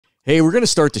Hey, we're going to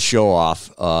start the show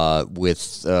off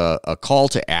with a call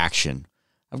to action.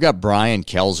 I've got Brian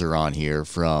Kelzer on here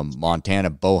from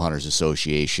Montana Bowhunters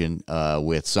Association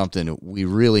with something we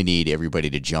really need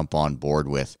everybody to jump on board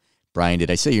with. Brian,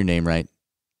 did I say your name right?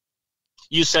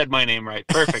 You said my name right.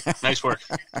 Perfect. Nice work.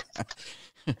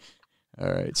 All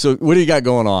right. So what do you got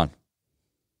going on?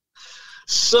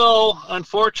 So,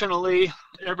 unfortunately,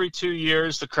 every 2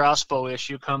 years, the crossbow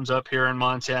issue comes up here in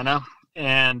Montana.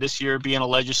 And this year being a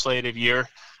legislative year,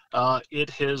 it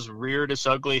has reared its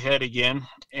ugly head again.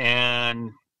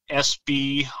 And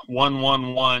SB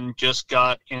 111 just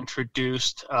got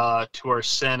introduced to our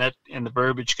Senate, and the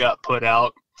verbiage got put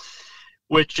out,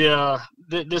 which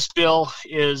this bill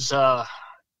is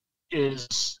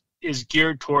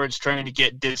geared towards trying to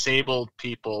get disabled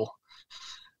people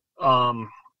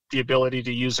the ability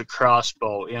to use a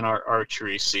crossbow in our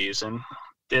archery season.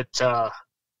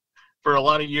 For a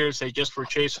lot of years, they just were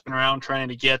chasing around trying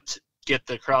to get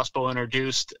the crossbow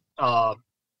introduced.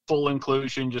 Full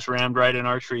inclusion just rammed right in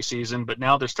archery season, but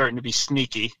now they're starting to be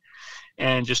sneaky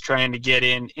and just trying to get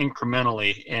in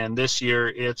incrementally. And this year,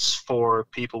 it's for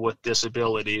people with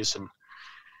disabilities,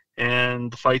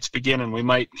 and the fight's beginning. We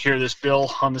might hear this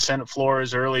bill on the Senate floor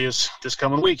as early as this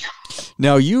coming week.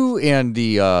 Now, you and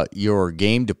your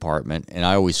game department, and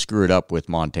I always screw it up with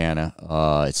Montana.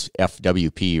 It's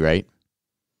FWP, right?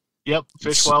 Yep,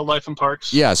 Fish, Wildlife, and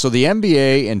Parks. Yeah, so the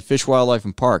MBA and Fish, Wildlife,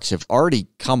 and Parks have already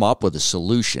come up with a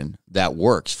solution that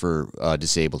works for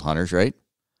disabled hunters, right?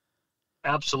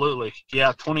 Absolutely.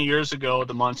 Yeah, 20 years ago,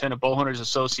 the Montana Bowhunters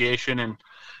Association and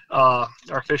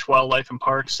our Fish, Wildlife, and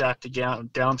Parks sat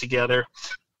down together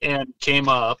and came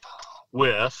up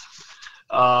with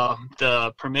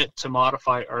the Permit to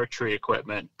Modify Archery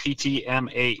Equipment,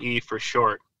 PTMAE for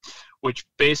short, which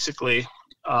basically,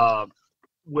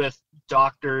 with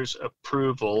doctor's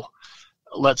approval,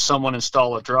 lets someone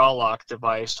install a draw lock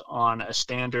device on a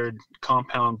standard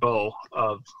compound bow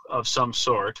of some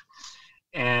sort.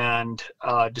 And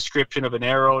description of an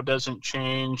arrow doesn't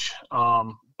change.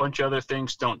 Bunch of other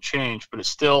things don't change, but it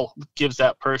still gives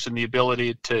that person the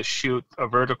ability to shoot a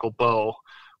vertical bow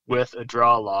with a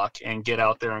draw lock and get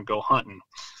out there and go hunting.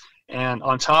 And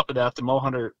on top of that, the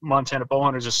Montana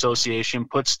Bowhunters Association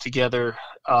puts together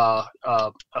a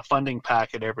funding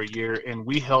packet every year, and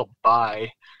we help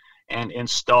buy and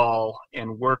install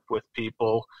and work with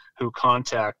people who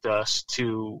contact us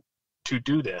to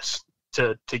do this,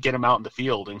 to get them out in the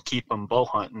field and keep them bow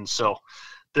hunting. So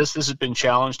this has been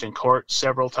challenged in court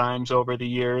several times over the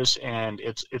years, and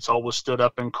it's always stood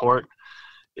up in court.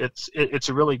 It's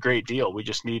a really great deal. We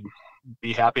just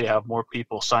be happy to have more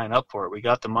people sign up for it. We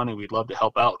got the money. We'd love to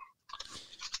help out.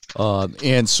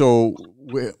 And so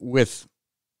with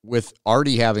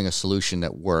already having a solution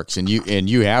that works, and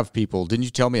you have people, didn't you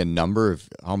tell me a number of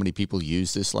how many people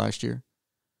used this last year?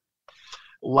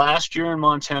 Last year in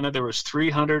Montana, there was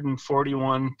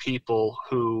 341 people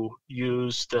who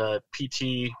used the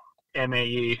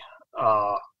PTMAE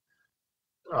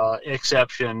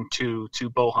exception to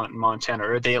bow hunt in Montana,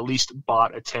 or they at least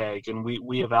bought a tag. And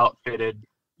we have outfitted,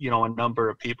 a number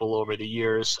of people over the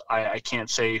years. I can't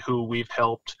say who we've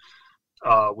helped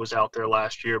was out there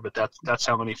last year, but that's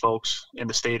how many folks in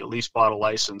the state at least bought a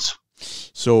license.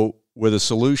 So with a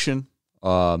solution,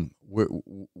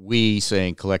 we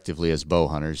saying collectively as bow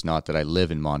hunters, not that I live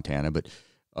in Montana, but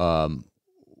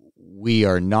we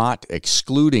are not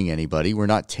excluding anybody. We're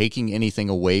not taking anything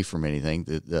away from anything.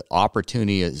 The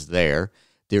opportunity is there.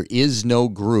 There is no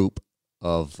group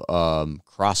of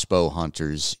crossbow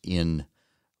hunters in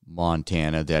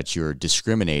Montana that you're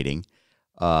discriminating.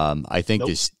 I think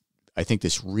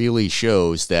this really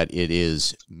shows that it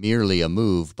is merely a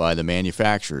move by the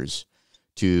manufacturers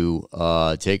to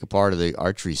take a part of the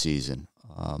archery season.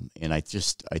 And I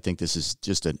think this is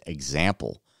just an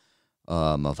example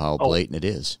of how blatant it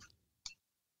is.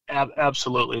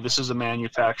 Absolutely. This is a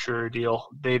manufacturer deal.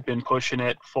 They've been pushing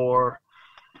it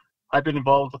I've been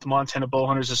involved with the Montana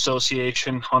Bowhunters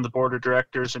Association on the board of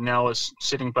directors, and now as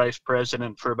sitting vice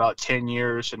president for about 10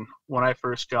 years. And when I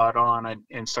first got on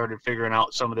and started figuring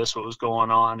out some of this, what was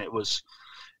going on,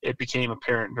 it became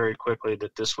apparent very quickly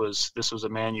that this was a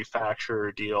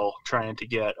manufacturer deal trying to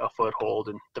get a foothold.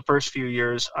 And the first few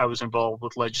years I was involved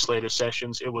with legislative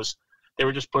sessions, they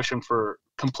were just pushing for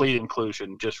complete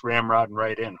inclusion, just ramrodding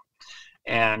right in.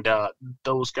 And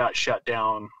those got shut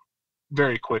down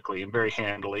very quickly and very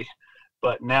handily.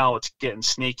 But now it's getting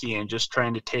sneaky and just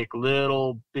trying to take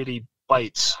little bitty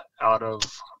bites out of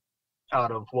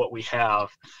what we have.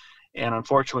 And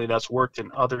unfortunately, that's worked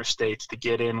in other states to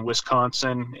get in.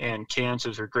 Wisconsin and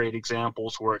Kansas are great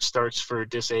examples where it starts for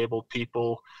disabled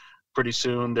people. pretty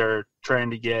soon they're trying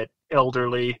to get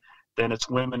elderly, then it's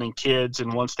women and kids,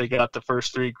 and once they got the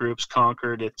first 3 groups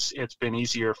conquered, it's been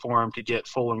easier for them to get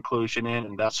full inclusion in,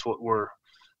 and that's what we're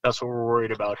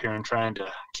worried about here and trying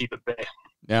to keep at bay.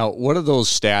 Now, what are those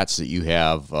stats that you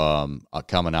have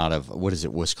coming out of, what is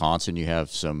it, Wisconsin? You have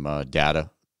some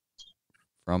data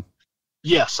from?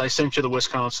 Yes, I sent you the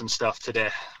Wisconsin stuff today.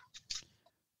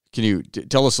 Can you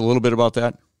tell us a little bit about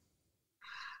that?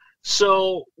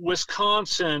 So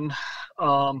Wisconsin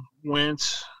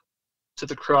went to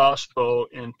the crossbow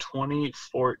in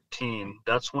 2014.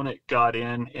 That's when it got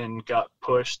in and got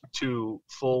pushed to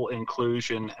full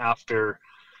inclusion after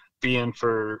being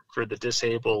for the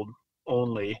disabled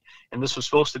only. And this was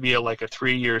supposed to be like a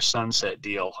 3-year sunset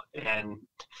deal. And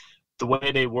the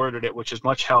way they worded it, which is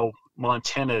much how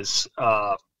Montana's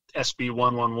SB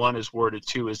 111 is worded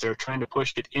too, is they're trying to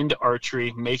push it into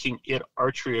archery, making it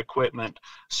archery equipment,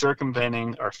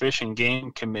 circumventing our Fish and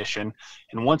Game Commission.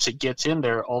 And once it gets in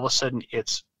there, all of a sudden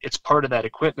it's part of that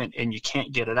equipment and you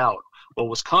can't get it out. Well,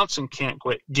 Wisconsin can't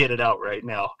get it out right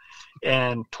now.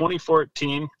 And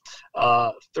 2014,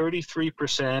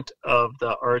 33% of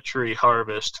the archery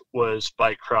harvest was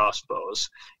by crossbows.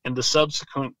 In the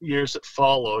subsequent years that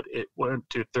followed, it went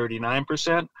to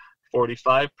 39%,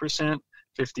 45%,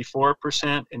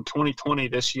 54%. In 2020,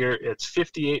 this year, it's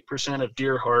 58% of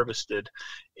deer harvested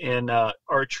in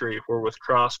archery were with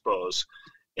crossbows.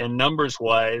 And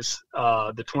numbers-wise,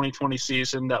 the 2020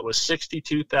 season, that was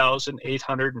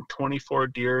 62,824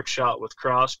 deer shot with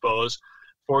crossbows,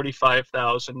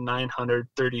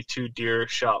 45,932 deer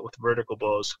shot with vertical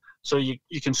bows. So you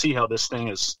can see how this thing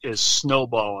is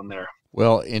snowballing there.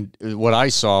 Well, and what I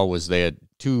saw was they had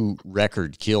 2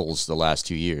 record kills the last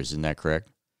 2 years. Isn't that correct?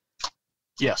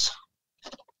 Yes.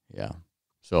 Yeah.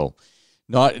 So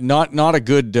not a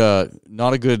good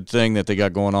thing that they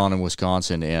got going on in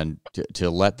Wisconsin, and to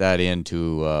let that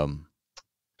into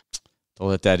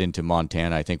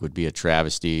Montana, I think would be a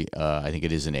travesty. I think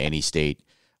it is in any state.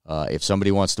 If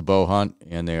somebody wants to bow hunt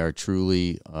and they are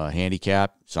truly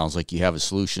handicapped, sounds like you have a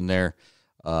solution there.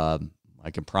 I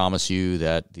can promise you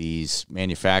that these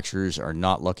manufacturers are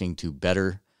not looking to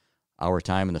better our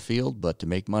time in the field, but to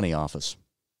make money off us.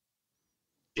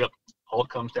 Yep. All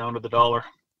comes down to the dollar.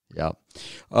 Yeah.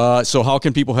 So how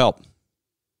can people help?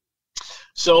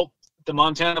 So the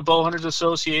Montana Bowhunters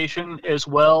Association, as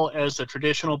well as the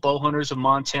Traditional Bowhunters of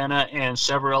Montana and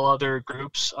several other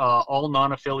groups, all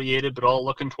non-affiliated but all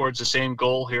looking towards the same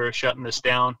goal here of shutting this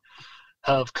down,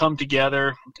 have come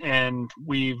together, and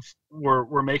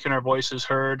we're making our voices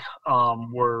heard.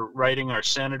 We're writing our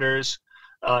senators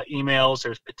emails.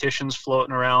 There's petitions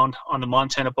floating around on the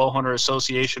Montana Bowhunter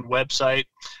Association website.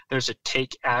 There's a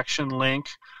take action link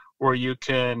where you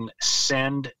can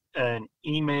send an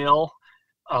email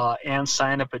and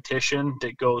sign a petition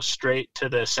that goes straight to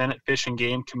the Senate Fish and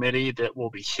Game Committee that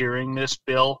will be hearing this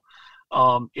bill.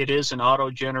 It is an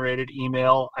auto-generated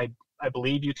email. I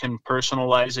believe you can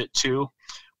personalize it too.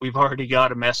 We've already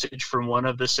got a message from one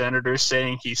of the senators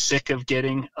saying he's sick of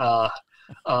getting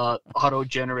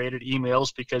auto-generated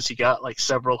emails because he got like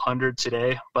several hundred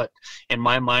today. But in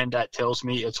my mind, that tells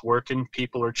me it's working.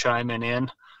 People are chiming in.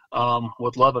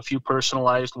 Would love a few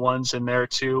personalized ones in there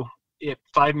too.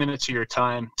 5 minutes of your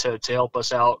time to help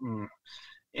us out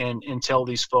and tell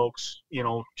these folks,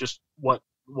 just what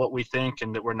we think,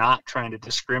 and that we're not trying to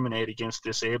discriminate against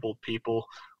disabled people.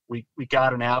 We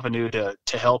got an avenue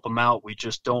to help them out. We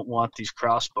just don't want these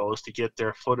crossbows to get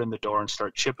their foot in the door and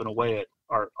start chipping away at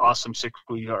our awesome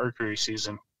 6-week archery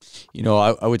season.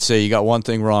 I would say you got one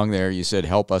thing wrong there. You said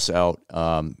help us out.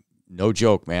 No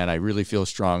joke, man. I really feel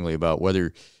strongly about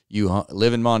whether you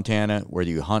live in Montana, whether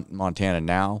you hunt in Montana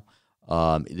now.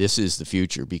 This is the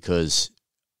future, because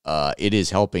it is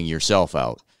helping yourself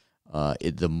out.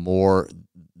 The more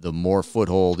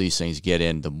foothold these things get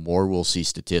in, the more we'll see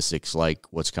statistics like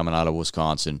what's coming out of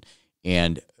Wisconsin,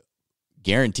 and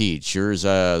guaranteed, sure as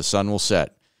the sun will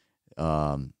set,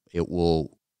 it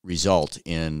will result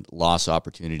in lost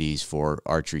opportunities for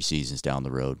archery seasons down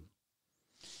the road.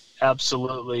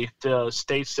 Absolutely. The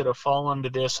states that have fallen to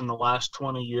this in the last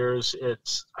 20 years,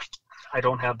 I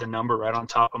don't have the number right on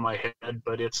top of my head,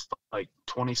 but it's like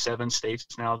 27 states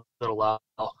now that allow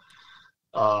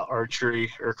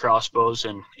archery or crossbows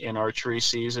in archery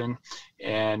season.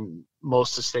 And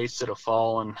most of the states that have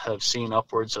fallen have seen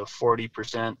upwards of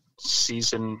 40%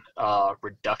 season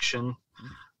reduction,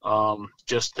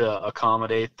 just to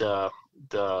accommodate the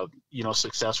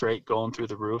success rate going through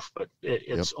the roof. But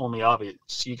it's only obvious.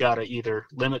 You got to either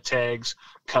limit tags,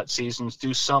 cut seasons,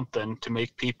 do something to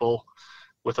make people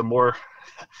with a more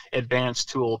advanced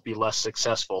tool be less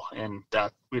successful, and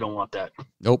that we don't want that.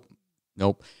 Nope.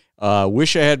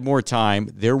 Wish I had more time.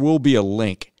 There will be a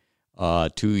link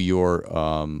to your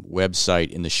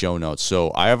website in the show notes.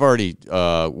 So I have already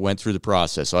went through the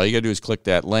process. All you got to do is click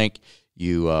that link.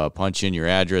 You punch in your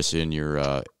address and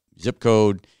your zip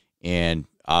code, and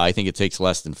I think it takes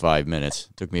less than 5 minutes.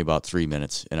 It took me about 3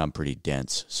 minutes, and I'm pretty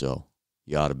dense, so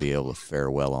you ought to be able to fare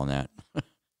well on that.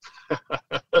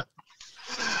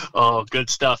 Oh, good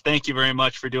stuff. Thank you very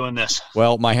much for doing this.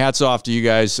 Well, my hat's off to you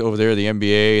guys over there, the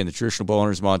NBA and the Traditional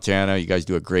Bowhunters Montana. You guys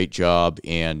do a great job,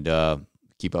 and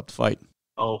keep up the fight.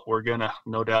 Oh, we're going to,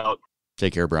 no doubt.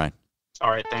 Take care, Brian. All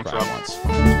right, thanks, Brian Rob. Once.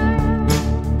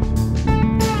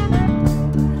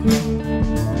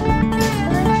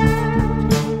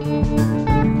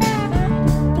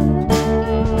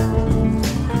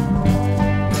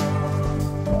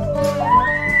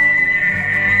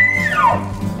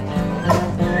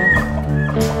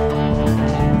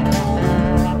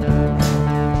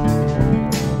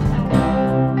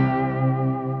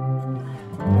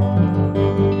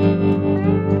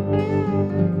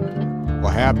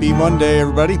 Happy Monday,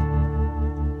 everybody.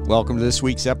 Welcome to this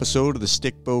week's episode of the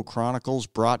Stick Bow Chronicles,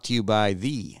 brought to you by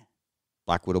the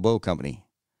Black Widow Bow Company.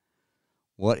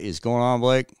 What is going on,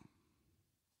 Blake?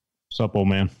 What's up, old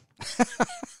man?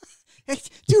 Hey,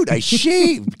 dude, I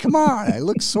shaved. Come on. I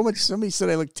look so much. Somebody said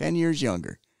I look 10 years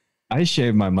younger. I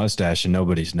shaved my mustache and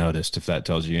nobody's noticed, if that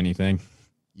tells you anything.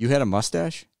 You had a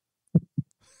mustache?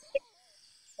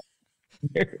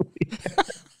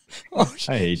 Oh,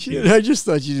 I hate you. I just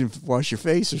thought you didn't wash your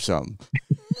face or something.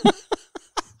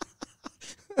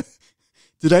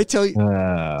 Did I tell you?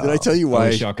 Did I tell you why? I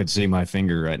wish y'all could see my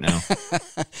finger right now.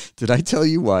 Did I tell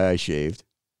you why I shaved?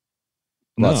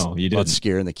 No, you didn't. About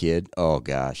scaring the kid. Oh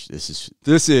gosh, this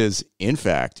is in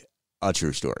fact a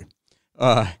true story.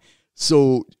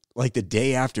 So like the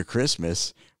day after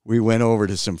Christmas, we went over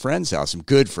to some friends' house, some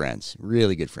good friends,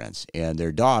 really good friends, and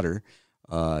their daughter.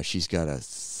 She's got a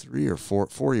 3 or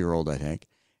 4-year-old, I think.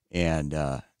 And,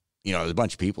 there's a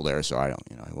bunch of people there, so I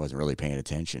wasn't really paying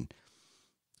attention.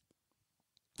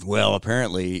 Well,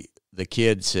 apparently the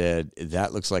kid said,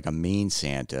 that looks like a mean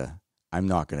Santa. I'm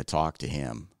not going to talk to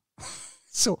him.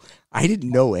 So I didn't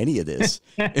know any of this.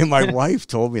 And my wife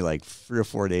told me like 3 or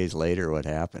 4 days later what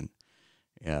happened.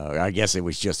 I guess it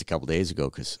was just a couple days ago,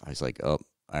 because I was like, oh,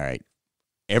 all right.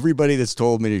 Everybody that's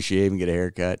told me to shave and get a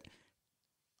haircut,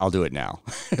 I'll do it now.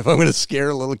 If I'm going to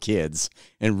scare little kids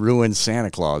and ruin Santa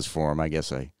Claus for them, I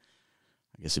guess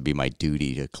it'd be my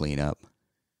duty to clean up.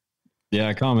 Yeah,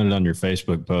 I commented on your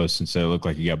Facebook post and said it looked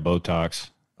like you got Botox.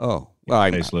 Oh, well,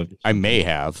 I may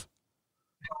have.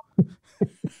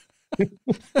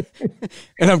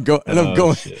 and I'm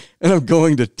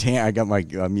going to tan.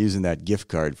 I'm using that gift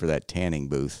card for that tanning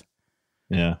booth.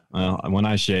 Yeah. Well, when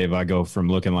I shave, I go from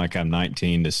looking like I'm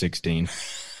 19 to 16.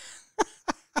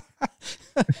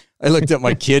 I looked at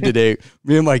my kid today.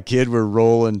 Me and my kid were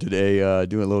rolling today,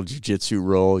 doing a little jiu-jitsu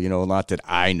roll. Not that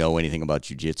I know anything about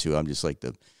jiu-jitsu. I'm just like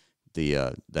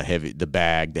the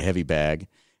heavy bag.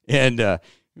 And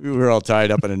we were all tied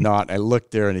up in a knot. I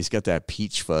looked there, and he's got that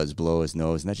peach fuzz below his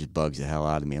nose, and that just bugs the hell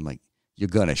out of me. I'm like, you're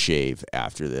going to shave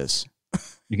after this.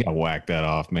 You got to whack that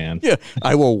off, man. Yeah,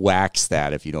 I will wax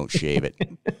that if you don't shave it.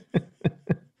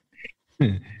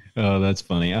 Oh, that's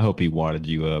funny. I hope he wadded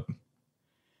you up.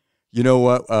 You know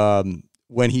what?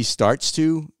 When he starts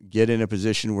to get in a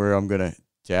position where I'm going to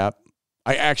tap,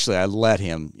 I let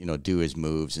him, do his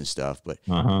moves and stuff. But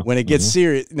when it gets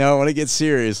serious,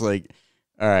 like,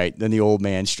 all right, then the old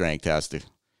man strength has to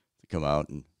come out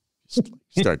and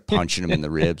start punching him in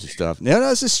the ribs and stuff. No,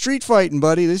 this is street fighting,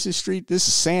 buddy. This is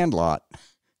Sandlot.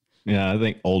 Yeah, I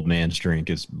think old man strength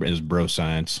is bro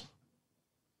science.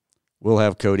 We'll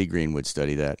have Cody Greenwood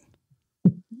study that.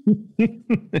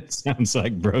 It sounds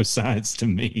like bro science to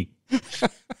me.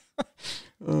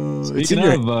 Speaking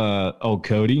of old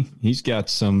Cody, he's got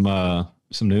some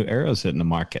new arrows hitting the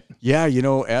market. Yeah,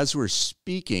 as we're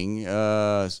speaking,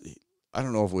 I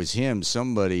don't know if it was him.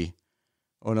 Somebody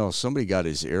got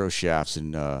his arrow shafts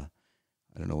and I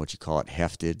don't know what you call it,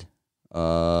 hefted.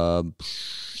 Some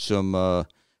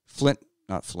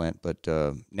not flint, but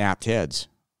napped heads.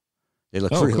 They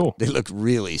look cool. They look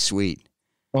really sweet.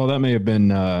 Oh, that may have been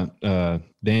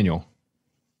Daniel.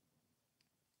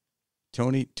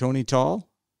 Tony Tall?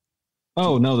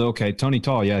 Oh, no, okay. Tony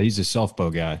Tall, yeah, he's a self-bow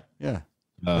guy. Yeah.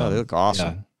 They look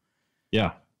awesome.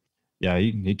 Yeah. Yeah,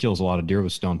 he kills a lot of deer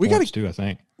with stone points too, I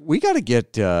think. we've got to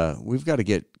get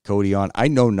Cody on. I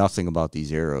know nothing about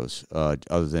these arrows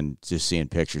other than just seeing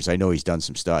pictures. I know he's done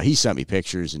some stuff. He sent me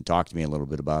pictures and talked to me a little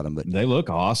bit about them, but they look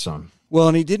awesome. Well,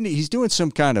 and he's doing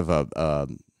some kind of a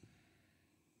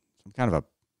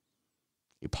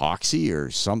epoxy or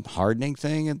some hardening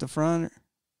thing at the front.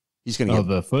 He's going to get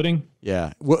the footing.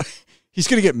 Yeah. Well, he's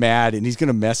going to get mad and he's going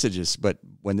to message us. But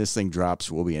when this thing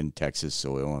drops, we'll be in Texas,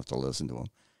 so we won't have to listen to him.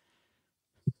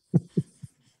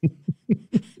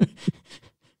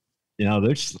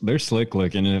 They're slick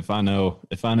looking, and if I know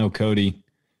Cody,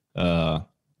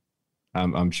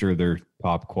 I'm sure they're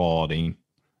top quality.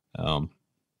 But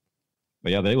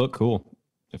yeah, they look cool.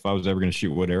 If I was ever going to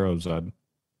shoot wood arrows,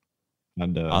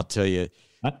 I'll tell you,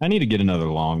 I need to get another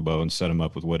longbow and set them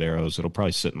up with wood arrows. It'll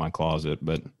probably sit in my closet,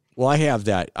 but I have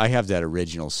that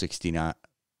original 59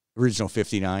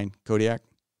 Kodiak.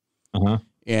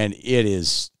 And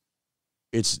it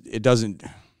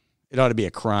ought to be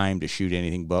a crime to shoot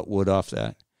anything but wood off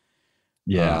that.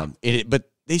 Yeah.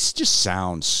 But they just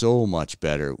sound so much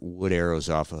better. Wood arrows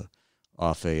off a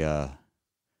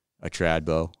trad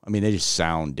bow. I mean, they just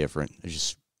sound different.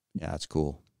 It's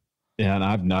cool. Yeah,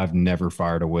 and I've never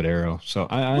fired a wood arrow, so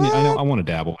I want to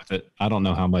dabble with it. I don't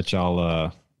know how much I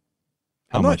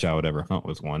would ever hunt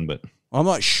with one, but I'm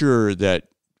not sure that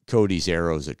Cody's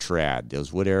arrows are trad.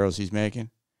 Those wood arrows he's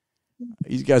making,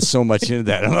 he's got so much into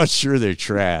that. I'm not sure they're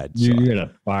trad. So. You're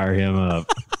gonna fire him up.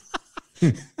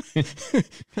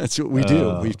 That's what we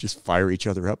do. We just fire each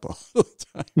other up all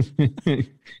the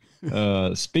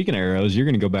time. Speaking of arrows, you're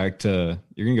gonna go back to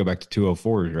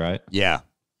 204s, right? Yeah.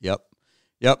 Yep.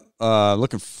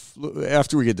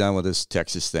 After we get done with this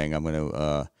Texas thing, I'm going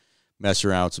to mess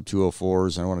around with some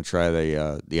 204s. I want to try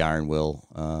the iron will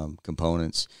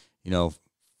components.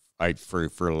 For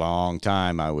a long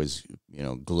time I was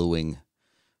gluing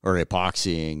or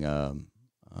epoxying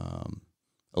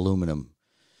aluminum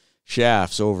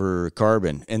shafts over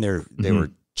carbon, and they were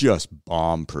just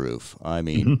bomb proof. I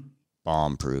mean,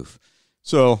 bomb proof.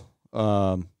 So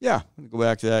I'm gonna go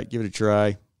back to that, give it a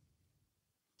try.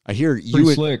 I hear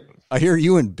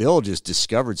you and Bill just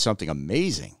discovered something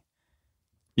amazing.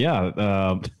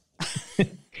 Yeah.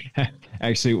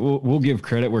 Actually, we'll give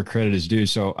credit where credit is due.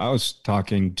 So I was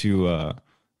talking to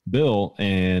Bill,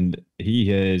 and he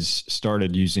has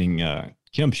started using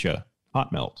Kimsha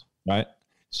hot melt, right?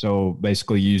 So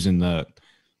basically using the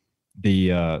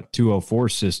 204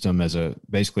 system as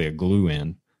basically a glue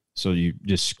in. So you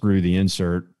just screw the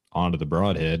insert onto the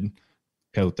broadhead,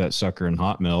 coat that sucker in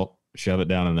hot melt, shove it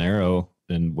down in the arrow,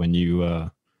 and when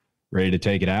you ready to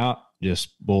take it out,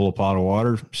 just boil a pot of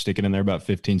water, stick it in there about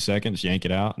 15 seconds, yank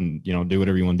it out, and do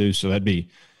whatever you want to do. So that'd be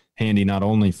handy not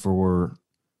only for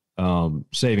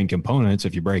saving components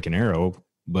if you break an arrow,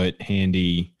 but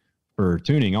handy for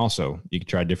tuning also. You can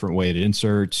try different weighted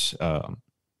inserts,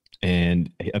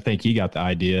 and I think he got the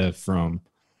idea from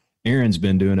Aaron's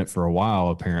been doing it for a while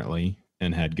apparently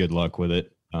and had good luck with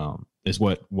it, is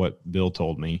what Bill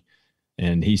told me.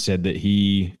 And he said that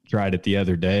he tried it the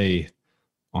other day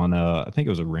on I think it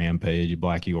was a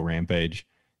Black Eagle Rampage,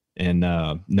 and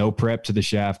no prep to the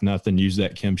shaft, nothing. Used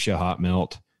that Kimsha hot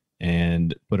melt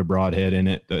and put a broadhead in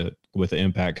it with an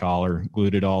impact collar,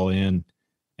 glued it all in,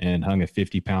 and hung a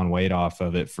 50-pound weight off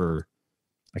of it for,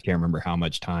 I can't remember how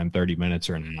much time, 30 minutes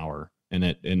or an hour, and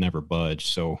it never budged.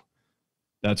 So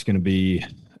that's going to be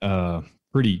a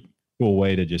pretty cool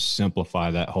way to just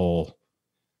simplify that whole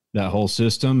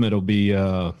system. It'll be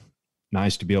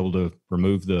nice to be able to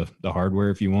remove the hardware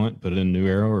if you want, put it in a new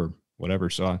arrow or whatever.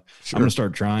 So I'm going to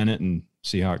start trying it and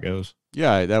see how it goes.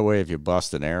 Yeah, that way if you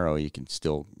bust an arrow, you can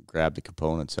still grab the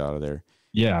components out of there.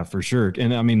 Yeah, for sure.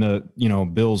 And I mean,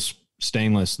 Bill's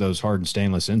stainless, those hardened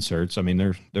stainless inserts, I mean,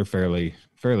 they're fairly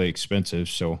expensive.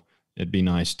 So it'd be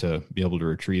nice to be able to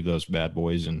retrieve those bad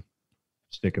boys and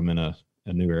stick them in a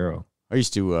new arrow. I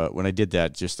used to, when I did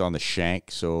that just on the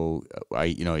shank, so I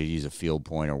use a field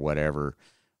point or whatever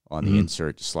on the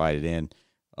insert to slide it in.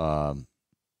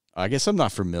 I guess I'm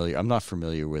not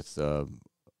familiar with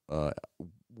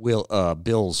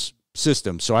Bill's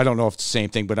system, so I don't know if it's the same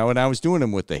thing. But when I was doing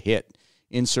them with the hit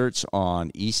inserts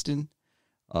on Easton,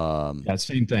 that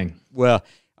same thing. Well,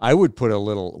 I would put a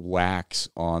little wax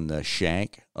on the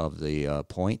shank of the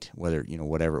point, whether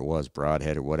whatever it was,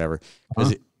 broadhead or whatever,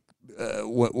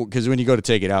 because when you go to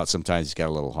take it out, sometimes it's got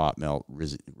a little hot melt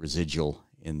residual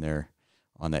in there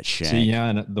on that shank. See, yeah,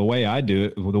 and the way I do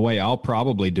it, the way I'll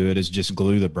probably do it is just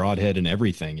glue the broadhead and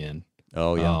everything in.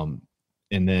 Oh, yeah.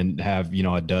 And then have,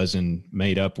 a dozen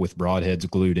made up with broadheads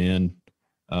glued in.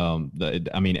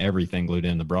 Everything glued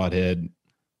in, the broadhead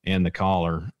and the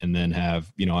collar, and then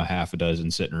have, a half a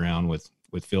dozen sitting around with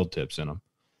field tips in them.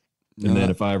 And then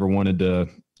if I ever wanted to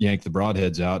yank the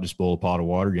broadheads out, just boil a pot of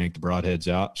water, yank the broadheads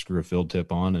out, screw a field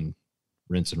tip on, and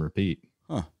rinse and repeat.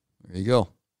 Huh. There you go.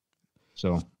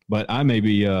 So, but I may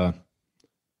be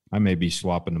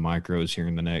swapping the micros here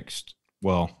in the next,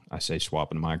 I say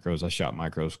swapping the micros. I shot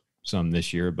micros some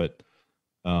this year, but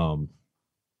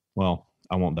well,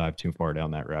 I won't dive too far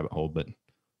down that rabbit hole, but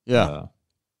well,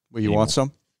 you anyway. want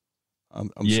some? I'm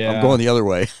going the other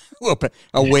way.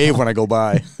 I'll wave when I go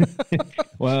by.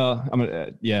 Well, I'm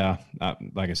gonna,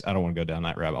 like I said, I don't want to go down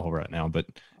that rabbit hole right now, but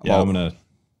I'm gonna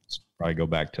probably go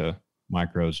back to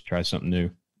micros, try something new.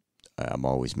 I'm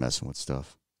always messing with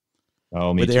stuff.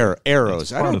 Oh, me with too. Arrows.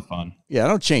 It's part of the fun. Yeah, I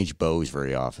don't change bows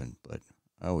very often, but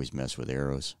I always mess with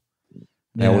arrows.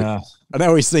 Yeah. I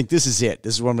always think this is it.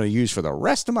 This is what I'm going to use for the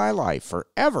rest of my life,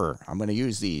 forever. I'm going to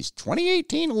use these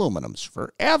 2018 aluminums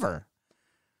forever.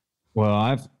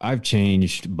 Well, I've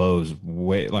changed bows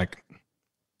way like.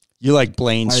 You like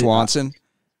Blaine Swanson?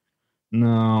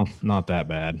 No, not that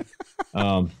bad.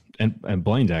 And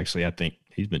Blaine's actually, I think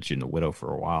he's been shooting a Widow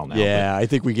for a while now. Yeah, I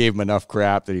think we gave him enough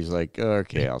crap that he's like,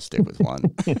 okay, I'll stick with one.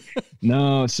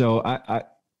 No, so I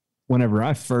whenever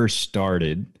I first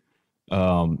started,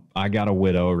 I got a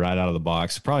Widow right out of the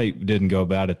box. Probably didn't go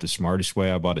about it the smartest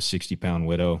way. I bought a 60-pound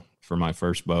Widow for my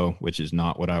first bow, which is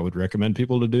not what I would recommend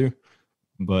people to do.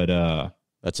 But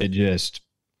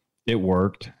it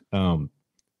worked.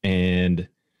 And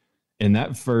in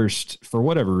that first, for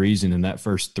whatever reason, in that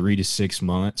first 3 to 6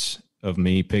 months of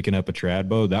me picking up a trad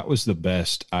bow, that was the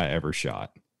best I ever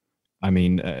shot. I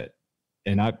mean,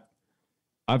 and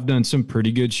I've done some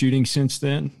pretty good shooting since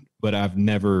then, but I've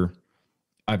never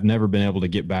been able to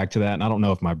get back to that. And I don't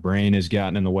know if my brain has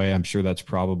gotten in the way. I'm sure that's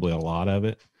probably a lot of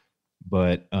it,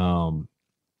 but I'm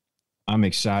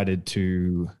excited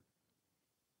to,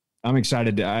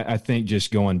 I think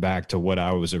just going back to what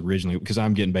I was originally, because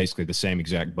I'm getting basically the same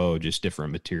exact bow, just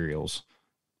different materials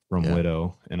from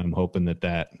Widow. And I'm hoping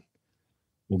that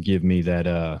will give me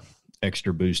that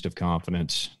extra boost of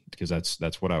confidence, because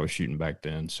that's what I was shooting back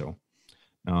then. So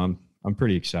I'm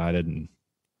pretty excited, and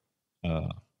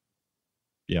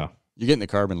yeah. You're getting the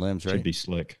carbon limbs, right? Should be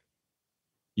slick.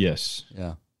 Yes.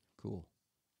 Yeah. Cool.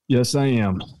 Yes, I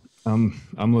am.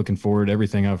 I'm looking forward to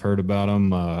everything I've heard about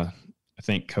them. I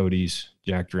think Cody's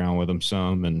jacked around with them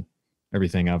some, and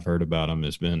everything I've heard about them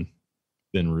has been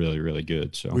really, really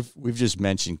good. So we've just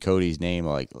mentioned Cody's name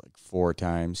like 4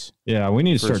 times. Yeah, we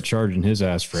need to start charging his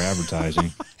ass for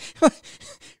advertising.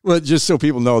 Well, just so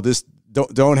people know, this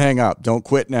don't hang up, don't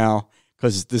quit now,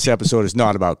 because this episode is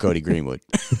not about Cody Greenwood.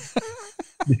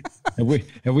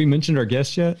 Have we mentioned our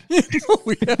guest yet? No,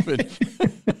 we haven't.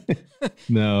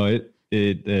 No,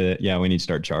 yeah, we need to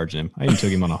start charging him. I even took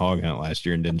him on a hog hunt last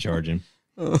year and didn't charge him.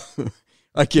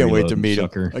 I can't wait to meet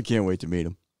him. I can't wait to meet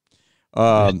him.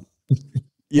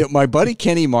 Yeah, my buddy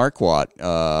Kenny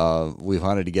Marquardt, we've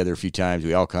hunted together a few times.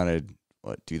 We all hunted,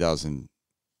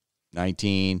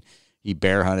 2019. He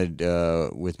bear hunted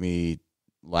with me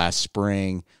last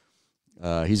spring.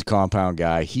 He's a compound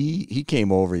guy. He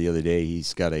came over the other day. He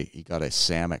got a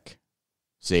Samick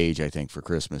Sage, I think, for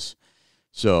Christmas.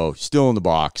 So still in the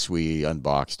box. We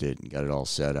unboxed it and got it all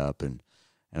set up. And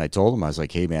I told him, I was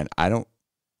like, hey man, I don't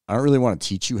really want to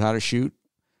teach you how to shoot,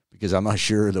 because I'm not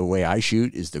sure the way I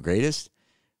shoot is the greatest.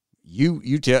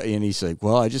 You tell. And he's like,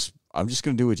 well, I'm just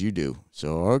going to do what you do.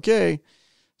 So, okay.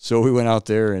 So we went out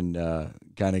there and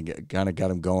kind of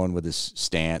got him going with his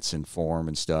stance and form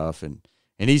and stuff. And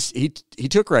he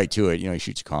took right to it. You know, he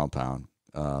shoots compound.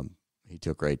 He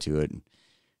took right to it. And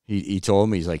he told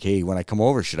me, he's like, hey, when I come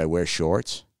over, should I wear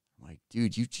shorts? I'm like,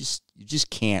 dude, you just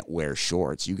can't wear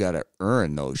shorts. You got to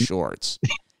earn those shorts.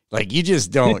 Like, you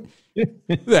just don't. Who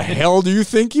the hell do you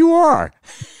think you are?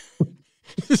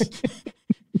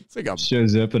 It's like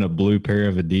shows up in a blue pair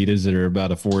of Adidas that are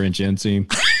about a 4-inch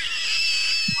inseam.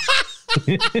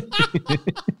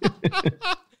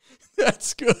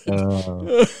 That's good.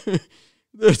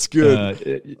 That's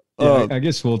good. I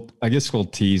guess we'll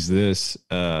tease this.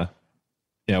 Yeah,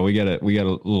 we got a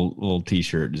little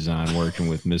t-shirt design working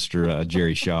with Mr.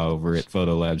 Jerry Shaw over at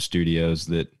Photo Lab Studios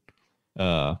that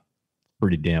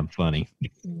pretty damn funny.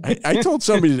 I told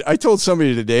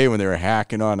somebody today when they were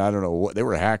hacking on, I don't know what they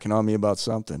were hacking on me about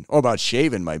something. Oh, about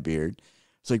shaving my beard.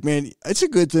 It's like, man, it's a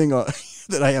good thing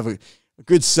that I have a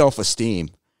good self-esteem.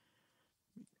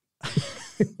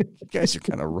 You guys are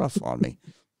kind of rough on me.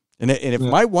 And if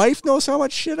my wife knows how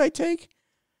much shit I take,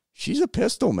 she's a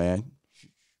pistol, man.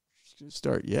 She's gonna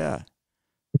start, yeah.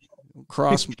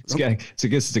 Cross. So I guess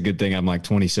it's a good thing I'm like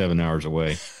 27 hours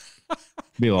away.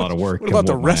 Be a lot of work. What about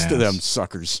the rest of them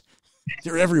suckers?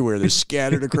 They're everywhere. They're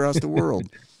scattered across the world.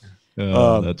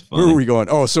 That's funny. Where were we going?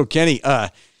 Oh, so Kenny,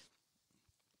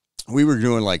 we were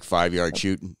doing like 5-yard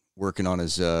shooting, working on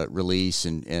his release,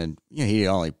 and you know, he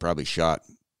only probably shot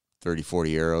 30,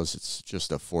 40 arrows. It's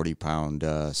just a 40-pound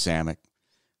Samick.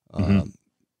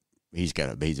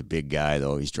 He's a big guy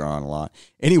though. He's drawing a lot.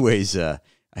 Anyways, I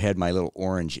had my little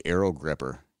orange arrow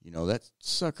gripper, that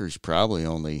sucker's probably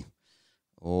only,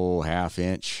 half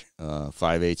inch,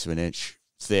 5/8 of an inch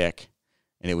thick,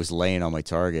 and it was laying on my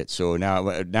target. So now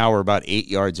we're about 8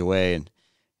 yards away,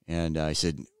 and I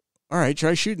said, all right,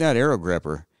 try shooting that arrow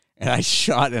gripper. And I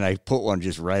shot, and I put one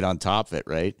just right on top of it,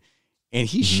 right? And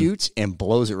he shoots and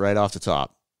blows it right off the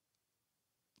top.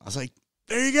 I was like,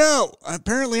 there you go.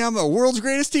 Apparently, I'm the world's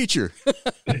greatest teacher.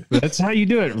 That's how you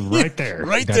do it right there.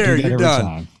 Right there. You're done.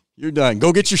 Time. You're done.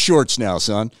 Go get your shorts now,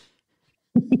 son.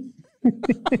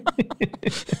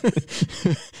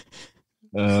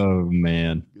 Oh,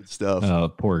 man. Good stuff. Oh,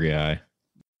 poor guy.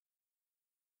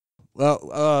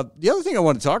 Well, the other thing I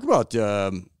want to talk about,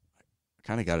 I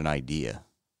kind of got an idea.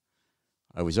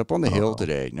 I was up on the hill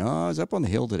today. No, I was up on the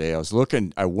hill today.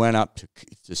 I went up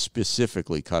to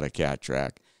specifically cut a cat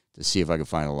track to see if I could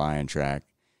find a lion track.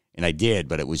 And I did,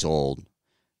 but it was old.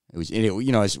 It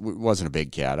wasn't a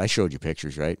big cat. I showed you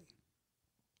pictures, right?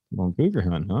 Long cougar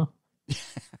hunt, huh?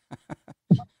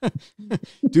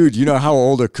 Dude, you know how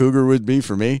old a cougar would be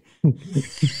for me?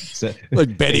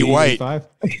 Like Betty White.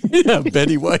 Yeah,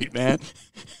 Betty White, man.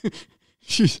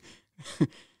 She's...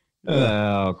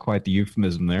 quite the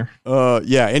euphemism there.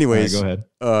 Yeah, anyways. Go ahead.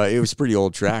 It was a pretty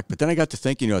old track, but then I got to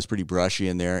thinking, it was pretty brushy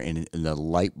in there, and the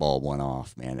light bulb went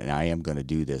off, man, and I am going to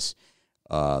do this.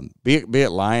 Be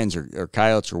it lions or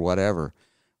coyotes or whatever,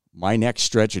 my next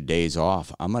stretch of days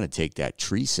off, I'm going to take that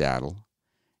tree saddle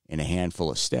and a handful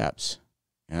of steps.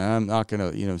 And I'm not going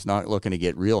to, it's not looking to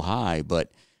get real high,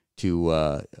 but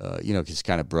to, it's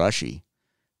kind of brushy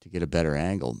to get a better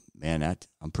angle. Man,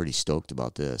 I'm pretty stoked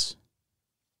about this.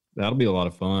 That'll be a lot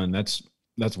of fun. That's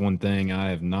one thing I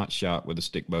have not shot with a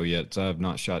stick bow yet. So I have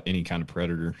not shot any kind of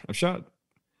predator. I've shot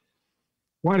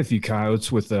quite a few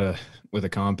coyotes with a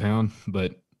compound,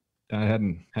 but I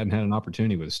hadn't had an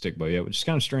opportunity with a stick bow yet, which is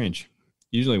kind of strange.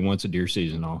 Usually once a deer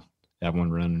season, I'll have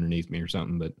one run underneath me or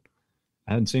something, but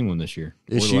I hadn't seen one this year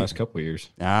or the last couple of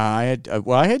years. I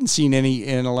hadn't seen any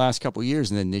in the last couple of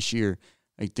years, and then this year,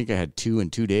 I think I had 2 in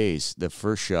 2 days. The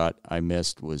first shot I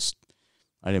missed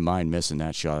I didn't mind missing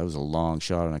that shot. It was a long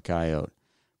shot on a coyote.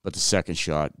 But the second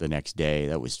shot the next day,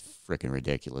 that was freaking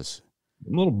ridiculous.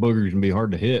 Them little boogers can be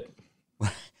hard to hit.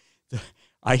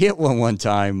 I hit one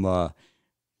time.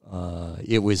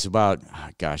 It was about,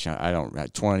 I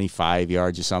don't 25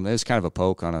 yards or something. It was kind of a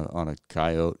poke on a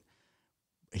coyote.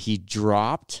 He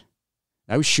dropped.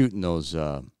 I was shooting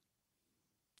Wenzel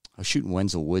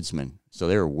Woodsman. So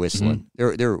they were whistling.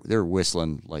 Mm-hmm. They're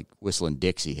whistling, like whistling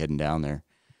Dixie heading down there.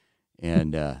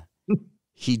 And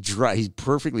he's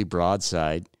perfectly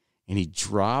broadside, and he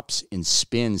drops and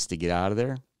spins to get out of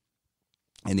there.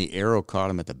 And the arrow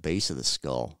caught him at the base of the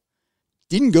skull.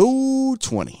 Didn't go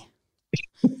 20.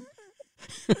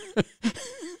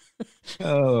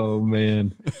 Oh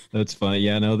man, that's funny.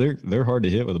 Yeah, no, they're hard to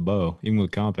hit with a bow. Even with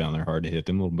a compound, they're hard to hit.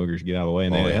 Them little boogers get out of the way,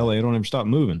 and they don't ever stop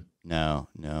moving. No.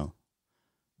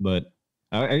 But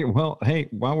hey,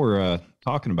 while we're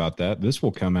talking about that, this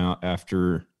will come out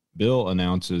after Bill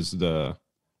announces the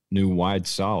new wide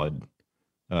solid.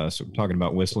 So we're talking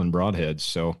about whistling broadheads.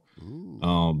 So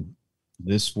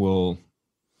this will,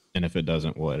 and if it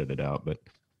doesn't, we'll edit it out, but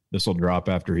this will drop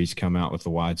after he's come out with the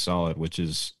wide solid, which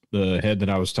is the head that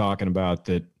I was talking about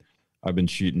that I've been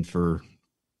shooting for a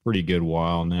pretty good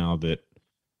while now, that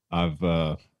I've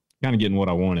kind of getting what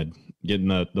I wanted, getting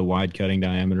the wide cutting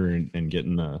diameter and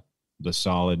getting the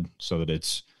solid so that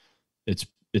it's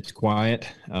quiet.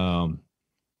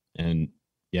 And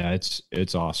yeah,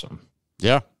 it's awesome.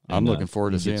 Yeah. I'm looking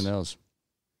forward to seeing those.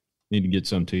 Need to get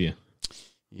some to you.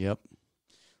 Yep.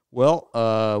 Well,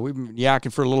 we've been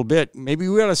yakking for a little bit. Maybe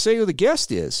we ought to say who the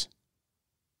guest is.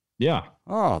 Yeah.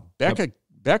 Oh, Beka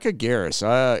Garris.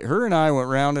 Her and I went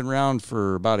round and round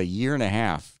for about a year and a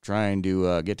half trying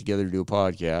to get together to do a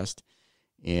podcast.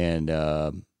 And,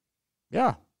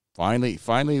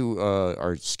 finally,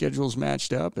 our schedules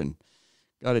matched up and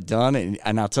got it done.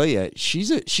 And I'll tell you, she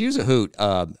was a hoot.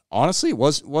 Honestly, it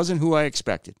wasn't who I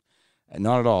expected. And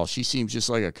not at all. She seems just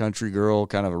like a country girl,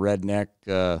 kind of a redneck,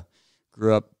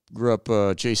 grew up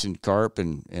chasing carp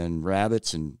and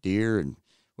rabbits and deer, and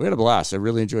we had a blast. I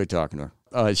really enjoyed talking to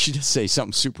her. She did say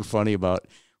something super funny about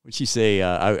what she say.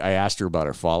 I asked her about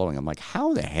her following. I'm like,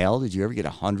 how the hell did you ever get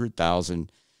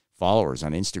 100,000 followers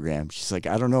on Instagram? She's like,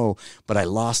 I don't know, but I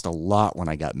lost a lot when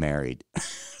I got married.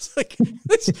 It's like,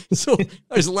 so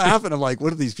I was laughing. I'm like,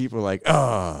 what are these people like?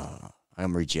 Oh,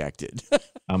 I'm rejected.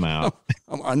 I'm out.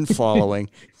 I'm unfollowing.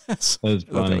 That was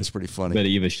funny. That was pretty funny. Bet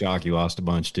Eva Shockey lost a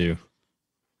bunch too.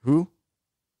 Who?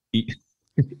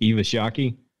 Eva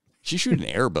Shockey. She shoots an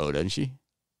airboat, doesn't she?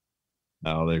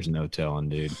 Oh, there's no telling,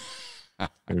 dude.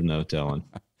 There's no telling.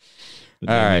 But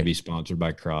All right. May be sponsored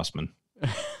by Crossman.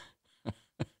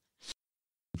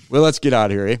 Well, let's get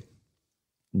out of here, eh?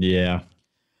 Yeah.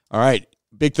 All right.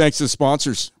 Big thanks to the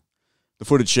sponsors, the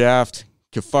Footed Shaft,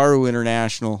 Kifaru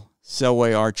International,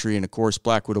 Selway Archery, and, of course,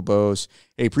 Black Widow Bows.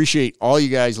 Hey, appreciate all you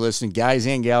guys listening, guys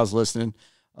and gals listening.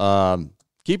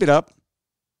 Keep it up.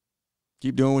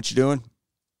 Keep doing what you're doing.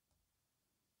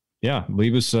 Yeah,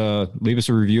 leave us a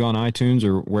review on iTunes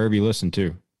or wherever you listen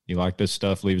to. You like this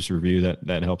stuff, leave us a review.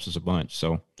 That helps us a bunch.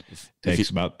 So it takes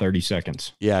about 30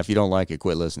 seconds. Yeah, if you don't like it,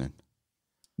 quit listening.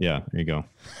 Yeah, there you go.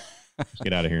 Let's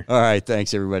get out of here. All right,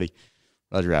 thanks, everybody.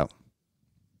 Roger out.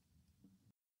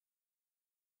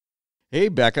 Hey,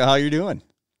 Beka, how you doing?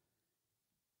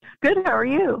 Good. How are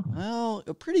you? Well,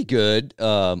 pretty good. Where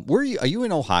are you? Are you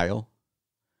in Ohio?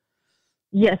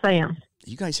 Yes, I am.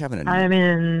 You guys having I'm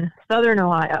in Southern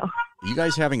Ohio. Are you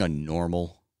guys having a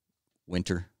normal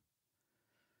winter?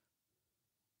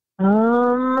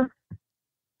 I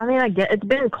mean, it's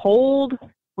been cold.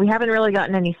 We haven't really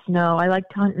gotten any snow. I like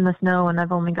to hunt in the snow, and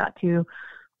I've only got to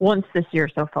once this year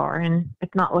so far, and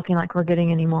it's not looking like we're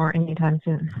getting any more anytime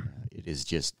soon. It is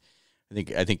just,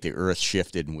 I think the earth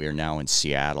shifted, and we're now in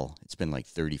Seattle. It's been like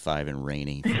 35 and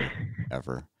raining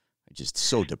forever. Just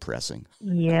so depressing.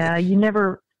 Yeah,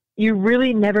 you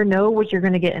really never know what you're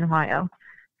going to get in Ohio.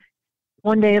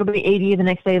 One day it'll be 80, the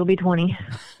next day it'll be 20.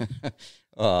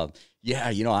 Yeah,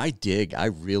 I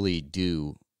really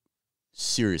do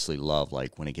seriously love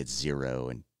like when it gets 0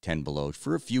 and 10 below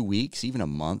for a few weeks, even a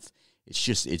month.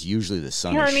 It's usually the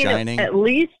sun is shining. At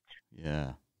least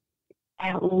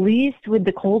with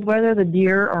the cold weather, the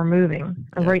deer are moving.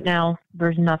 Yeah. Right now,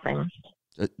 there's nothing.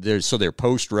 They're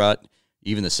post rut.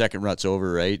 Even the second rut's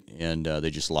over, right? And they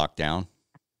just lock down.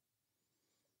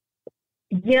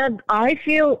 Yeah,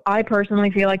 I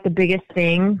personally feel like the biggest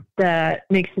thing that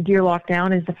makes the deer lock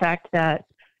down is the fact that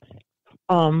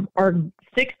we have a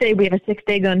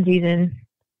 6-day gun season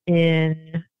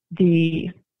in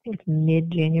I think it's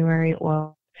mid-January.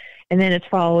 Well, and then it's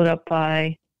followed up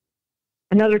by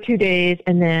another 2 days,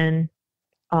 and then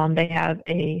they have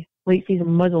a late season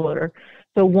muzzleloader.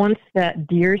 So once that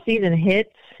deer season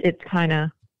hits, it's kind of,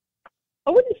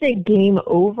 I wouldn't say game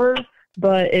over,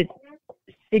 but it's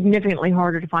significantly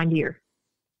harder to find deer.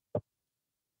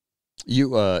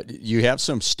 You have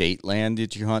some state land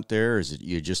that you hunt there, or is it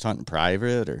you just hunting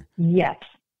private, or? Yes.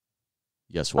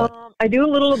 Guess what? I do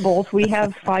a little of both. We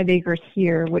have 5 acres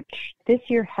here, which this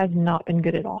year has not been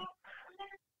good at all.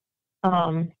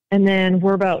 And then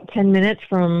we're about 10 minutes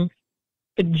from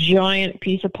a giant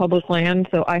piece of public land,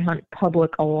 so I hunt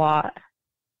public a lot.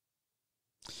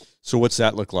 So what's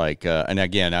that look like? And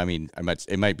again, I mean,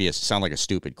 it might sound like a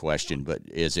stupid question, but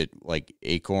is it like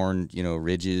acorn,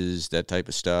 ridges, that type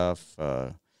of stuff?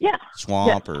 Yeah.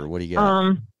 Swamp, or what do you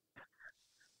got?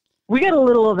 We got a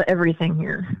little of everything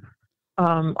here.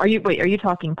 Are you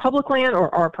talking public land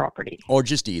or our property? Or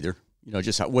just either.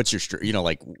 Just what's your,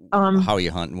 how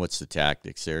you hunt and what's the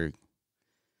tactics there?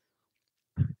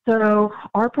 So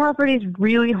our property is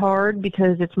really hard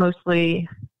because it's mostly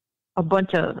a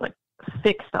bunch of like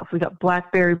thick stuff. We got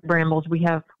blackberry brambles. We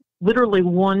have literally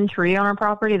one tree on our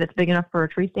property that's big enough for a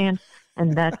tree stand,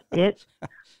 and that's it.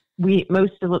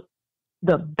 Most of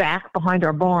the back behind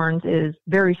our barns is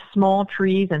very small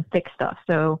trees and thick stuff.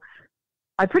 So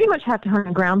I pretty much have to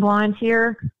hunt ground blinds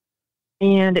here,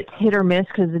 and it's hit or miss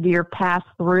because the deer pass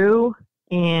through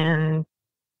and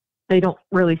they don't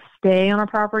really stay on our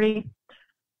property.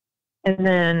 And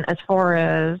then as far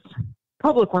as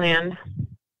public land,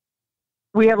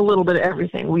 we have a little bit of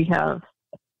everything. We have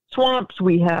swamps,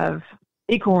 we have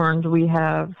acorns, we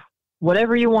have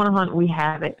whatever you want to hunt, we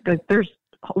have it. There's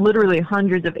literally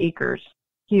hundreds of acres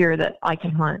here that I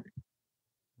can hunt.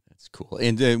 That's cool.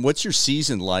 And then what's your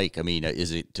season like? I mean,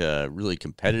 is it really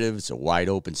competitive? It's a wide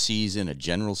open season, a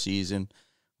general season?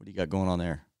 What do you got going on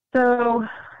there? So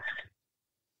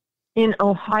in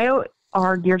Ohio,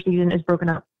 our deer season is broken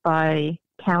up by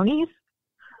counties.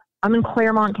 I'm in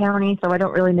Claremont County, so I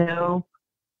don't really know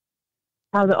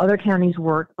how the other counties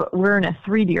work, but we're in a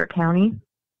 3-deer county,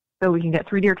 so we can get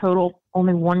 3 deer total.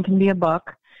 Only one can be a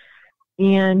buck,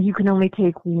 and you can only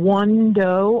take one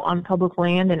doe on public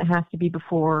land, and it has to be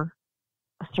before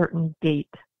a certain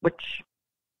date, which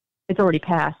it's already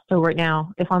passed. So right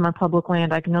now, if I'm on public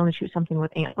land, I can only shoot something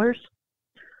with antlers.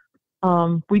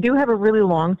 We do have a really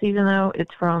long season, though.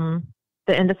 It's from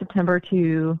the end of September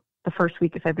to the first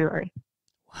week of February.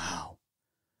 Wow.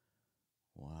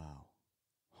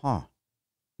 Huh.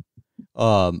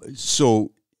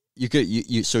 So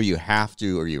you have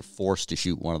to, or you're forced to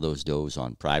shoot one of those does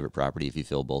on private property if you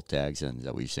fill both tags in. Is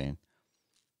that what you're saying?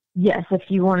 Yes. If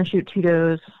you want to shoot 2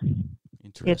 does,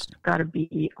 it's got to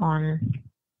be on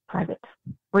private,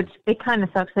 which it kind of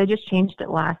sucks. They just changed it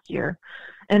last year.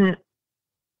 And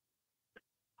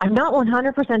I'm not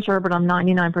 100% sure, but I'm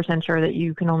 99% sure that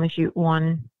you can only shoot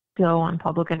one doe on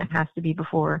public, and it has to be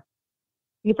before,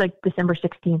 it's like December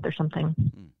 16th or something.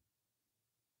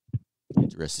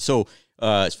 Interesting. So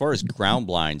as far as ground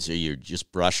blinds, are you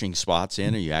just brushing spots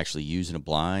in? Or are you actually using a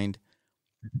blind?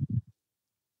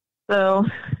 So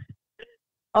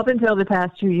up until the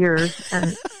past 2 years,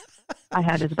 and I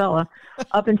had Isabella,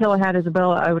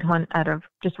 I would hunt out of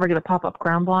just regular pop-up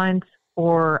ground blinds,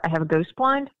 or I have a ghost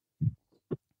blind.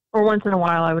 Or once in a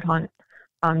while I would hunt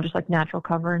just like natural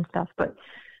cover and stuff. But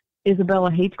Isabella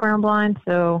hates ground blinds,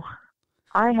 so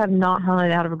I have not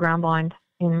hunted out of a ground blind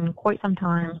in quite some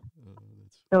time.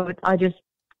 So I just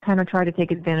kind of try to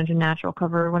take advantage of natural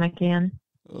cover when I can.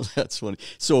 Oh, that's funny.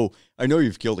 So I know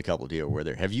you've killed a couple of deer with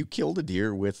her. Have you killed a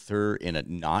deer with her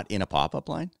not in a pop-up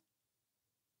blind?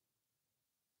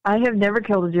 I have never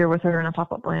killed a deer with her in a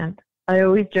pop-up blind. I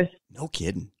always just... No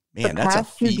kidding. Man, the that's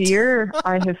past a feat. 2 deer,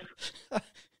 I have...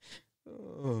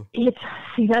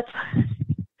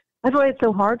 That's why it's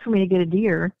so hard for me to get a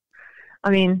deer. I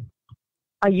mean,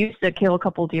 I used to kill a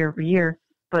couple deer every year,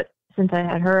 but since I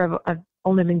had her, I've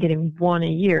only been getting one a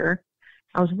year.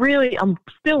 I'm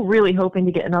still really hoping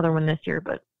to get another one this year,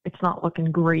 but it's not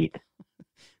looking great.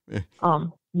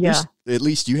 Yeah. At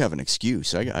least you have an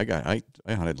excuse. I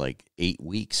hunted like 8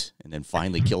 weeks and then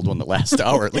finally killed one the last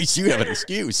hour. At least you have an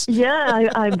excuse. Yeah,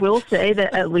 I will say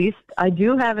that at least I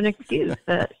do have an excuse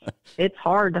that it's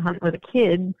hard to hunt with a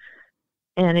kid,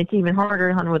 and it's even harder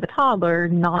to hunt with a toddler,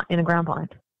 not in a ground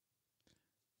blind.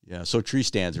 Yeah, so tree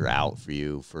stands are out for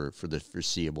you for the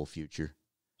foreseeable future.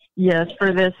 Yes,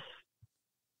 for this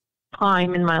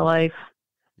time in my life.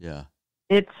 Yeah.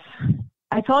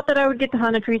 I thought that I would get to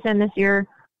hunt a tree stand this year.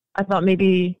 I thought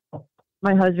maybe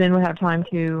my husband would have time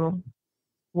to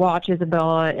watch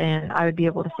Isabella and I would be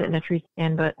able to sit in a tree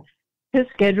stand, but his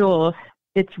schedule,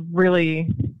 it's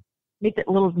really makes it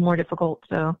a little more difficult.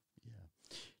 So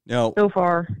now, so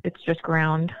far it's just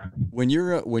ground. When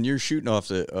you're shooting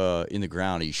off in the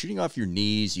ground, are you shooting off your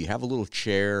knees? You have a little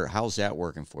chair. How's that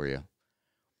working for you?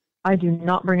 I do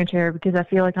not bring a chair because I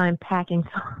feel like I'm packing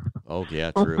Oh,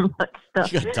 yeah, true.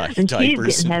 Stuff. You got And she's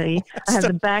diapers. getting heavy. I have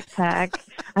the backpack.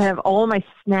 I have all my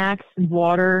snacks and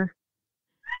water,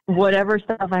 whatever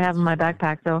stuff I have in my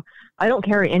backpack. So I don't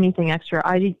carry anything extra.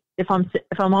 If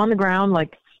I'm on the ground,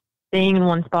 like staying in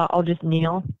one spot, I'll just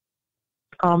kneel.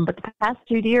 But the past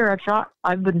 2 deer I've shot,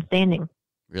 I've been standing.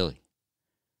 Really?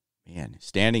 Man,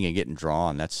 standing and getting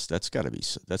drawn, that's got to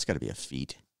be a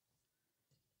feat.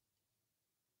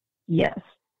 Yes.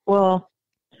 Well,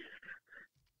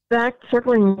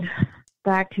 circling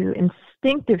back to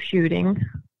instinctive shooting,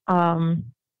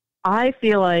 I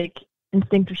feel like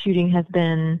instinctive shooting has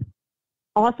been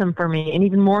awesome for me, and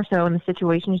even more so in the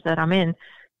situations that I'm in.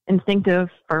 Instinctive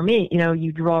for me,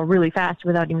 you draw really fast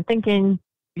without even thinking.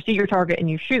 You see your target and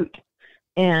you shoot.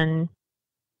 And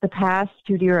the past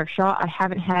 2 deer I've shot, I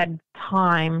haven't had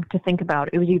time to think about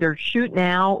it. It was either shoot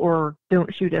now or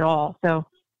don't shoot at all. So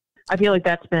I feel like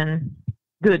that's been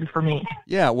good for me.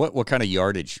 Yeah. What kind of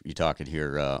yardage are you talking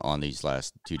here on these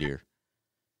last 2 deer?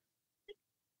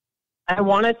 I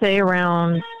want to say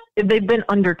around, they've been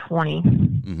under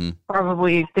 20,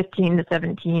 probably 15 to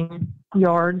 17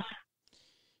 yards.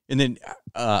 And then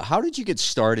how did you get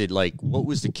started? Like, what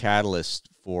was the catalyst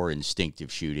for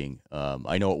instinctive shooting?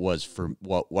 I know it was for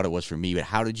what it was for me, but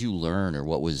how did you learn, or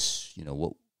what was,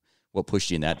 what pushed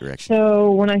you in that direction?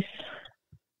 So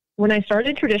when I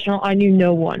started traditional, I knew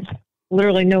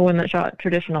literally no one that shot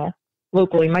traditional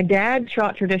locally. My dad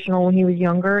shot traditional when he was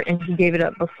younger, and he gave it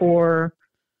up before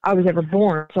I was ever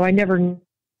born. So I never knew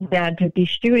Dad to be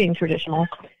shooting traditional.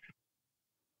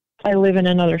 I live in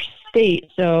another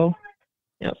state, so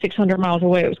 600 miles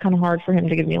away, it was kind of hard for him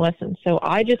to give me lessons. So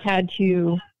I just had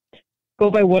to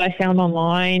go by what I found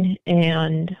online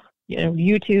and,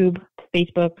 YouTube,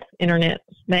 Facebook, internet,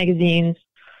 magazines.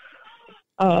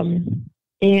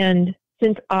 And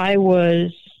since I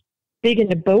was big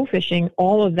into bow fishing,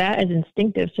 all of that is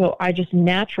instinctive. So I just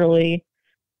naturally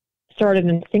started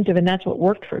instinctive, and that's what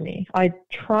worked for me. I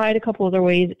tried a couple other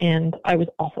ways and I was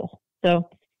awful. So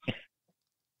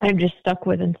I'm just stuck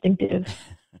with instinctive.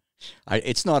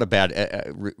 It's not a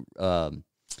bad,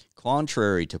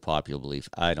 contrary to popular belief,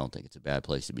 I don't think it's a bad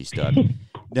place to be stuck.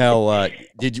 Now,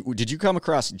 did you come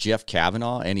across Jeff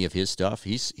Kavanaugh, any of his stuff?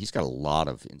 He's got a lot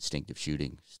of instinctive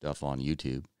shooting stuff on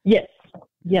YouTube. Yes,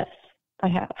 I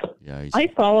have. Yeah, I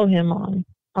follow him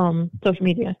on social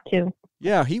media too.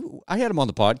 Yeah, I had him on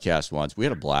the podcast once. We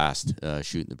had a blast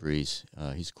shooting the breeze.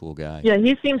 He's a cool guy. Yeah,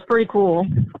 he seems pretty cool.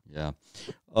 Yeah.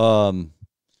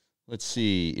 let's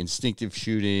see, instinctive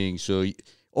shooting. So,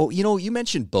 you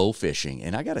mentioned bow fishing,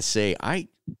 and I got to say,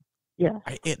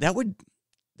 that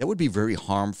would be very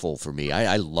harmful for me.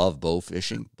 I love bow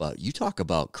fishing, but you talk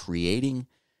about creating,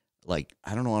 like,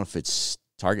 I don't know if it's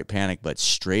target panic, but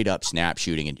straight up snap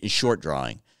shooting and short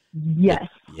drawing. Yes.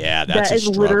 That is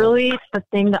literally the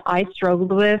thing that I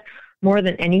struggled with more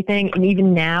than anything. And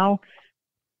even now,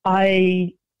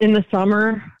 in the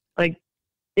summer, like,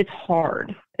 it's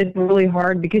hard. It's really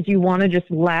hard because you want to just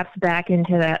lapse back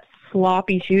into that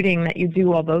sloppy shooting that you do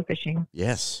while bow fishing.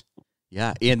 Yes.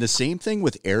 Yeah. And the same thing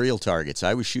with aerial targets.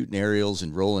 I was shooting aerials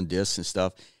and rolling discs and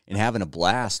stuff and having a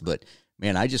blast, but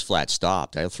man, I just flat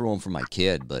stopped. I'll throw them for my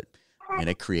kid, but man,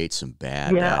 it creates some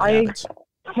bad habits.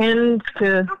 I tend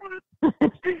to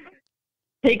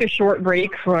take a short break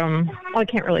from, I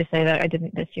can't really say that I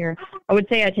didn't this year. I would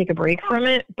say I take a break from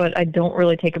it, but I don't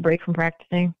really take a break from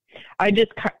practicing. I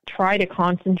just try to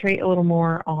concentrate a little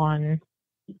more on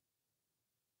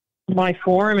my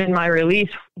form and my release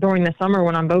during the summer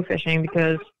when I'm bow fishing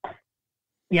because,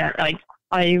 I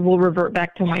will revert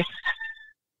back to my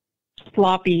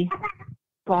sloppy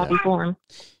form.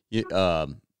 I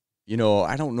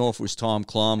don't know if it was Tom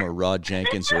Klum or Rod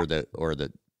Jenkins or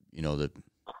the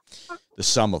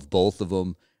sum of both of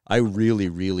them. I really,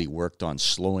 really worked on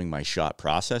slowing my shot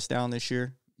process down this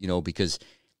year, because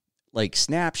like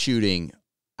snap shooting,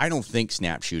 I don't think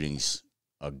snap shooting's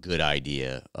a good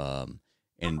idea.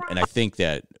 And I think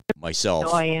that myself.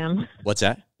 No, I am. What's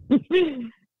that?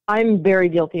 I'm very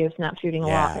guilty of snap shooting a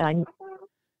lot.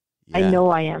 I know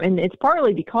I am. And it's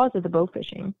partly because of the bow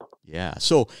fishing. Yeah.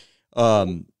 So,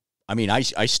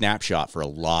 I snapshot for a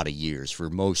lot of years, for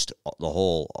the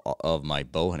whole of my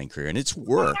bow hunting career, and it's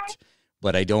worked,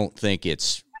 but I don't think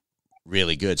it's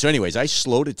really good. So anyways, I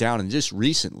slowed it down, and just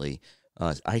recently,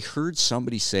 I heard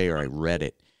somebody say, or I read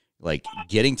it, like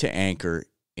getting to anchor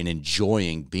and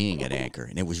enjoying being at anchor.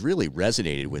 And it was really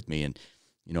resonated with me. And,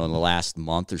 in the last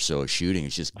month or so of shooting,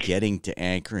 it's just getting to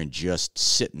anchor and just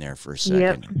sitting there for a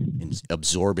second and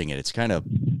absorbing it. It's kind of,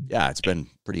 it's been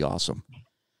pretty awesome.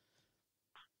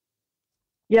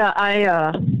 Yeah,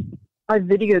 I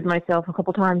videoed myself a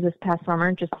couple times this past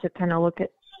summer just to kind of look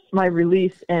at my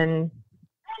release, and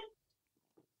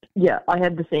I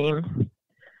had the same.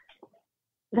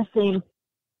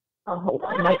 Oh, hold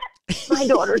on, my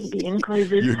daughter's being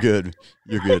crazy. You're good.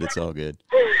 It's all good.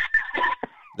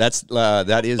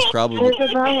 That is probably.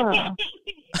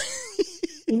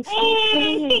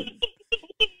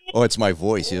 Oh, it's my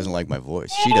voice. He doesn't like my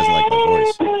voice. She doesn't like my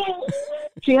voice.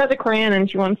 She has a crayon and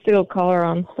she wants to go color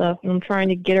on stuff, and I'm trying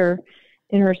to get her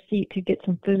in her seat to get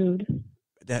some food.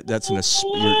 That's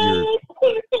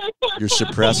you're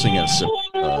suppressing a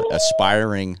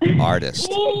aspiring artist,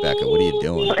 Beka. What are you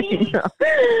doing?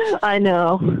 I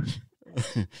know.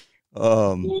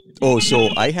 So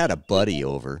I had a buddy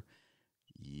over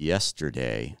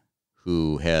yesterday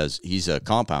he's a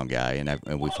compound guy,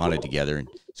 and we've hunted together, and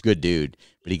he's a good dude,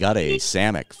 but he got a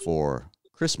Samick for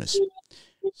Christmas.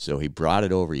 So he brought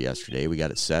it over yesterday. We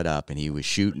got it set up, and he was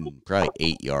shooting probably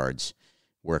 8 yards,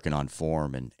 working on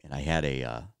form. And I had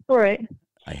a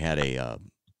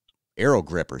arrow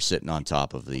gripper sitting on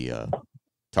top of the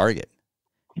target.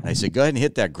 And I said, "Go ahead and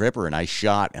hit that gripper." And I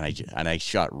shot, and I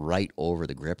shot right over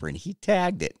the gripper, and he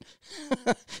tagged it.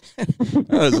 I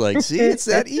was like, "See, it's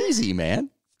that easy, man."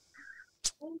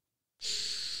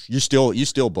 You still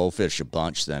bowfish a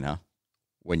bunch, then, huh?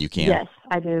 When you can. Yes,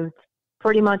 I do.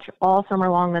 Pretty much all summer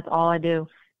long, that's all I do.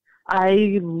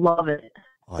 I love it.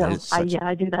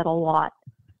 I do that a lot.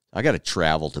 I got to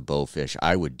travel to bowfish.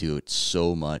 I would do it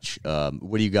so much.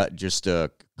 What do you got? Just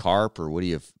a carp, or what do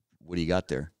you got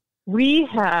there? We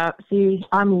have. See,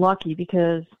 I'm lucky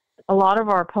because a lot of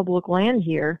our public land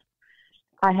here,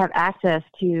 I have access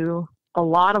to a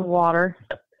lot of water,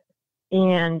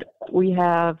 and we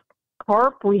have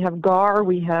carp, we have gar,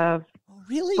 we have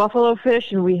buffalo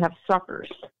fish, and we have suckers.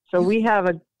 So we have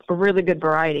a really good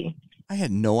variety. I had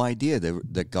no idea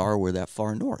that gar were that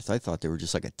far north. I thought they were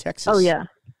just like a Texas. Oh, yeah.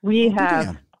 We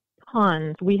have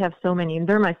tons. We have so many.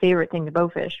 They're my favorite thing to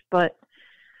bowfish. But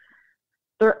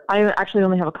I actually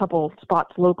only have a couple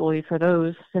spots locally for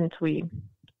those since we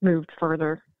moved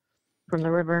further from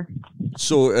the river.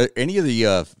 So any of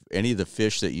the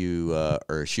fish that you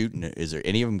are shooting, is there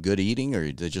any of them good eating, or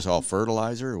are they just all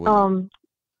fertilizer? Or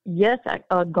yes,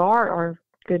 gar are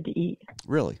good to eat.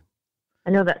 Really?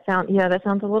 I know that sounds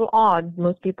a little odd.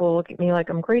 Most people look at me like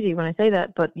I'm crazy when I say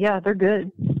that, but yeah, they're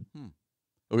good.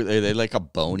 Are they like a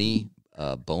bony,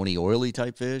 oily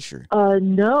type fish? Or?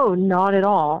 No, not at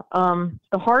all.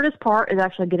 The hardest part is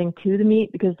actually getting to the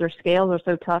meat because their scales are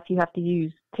so tough. You have to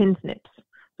use tin snips.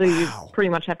 So you pretty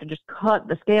much have to just cut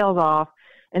the scales off.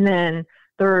 And then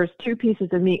there's 2 pieces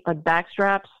of meat, like back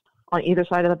straps on either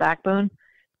side of the backbone.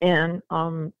 And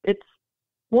it's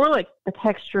more like the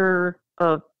texture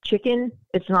of chicken.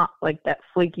 It's not like that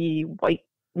flaky white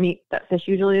meat that fish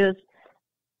usually is.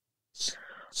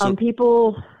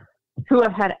 People who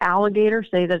have had alligator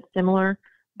say that it's similar,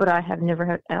 but I have never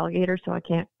had alligator, so I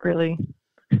can't really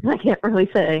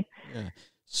say. Yeah.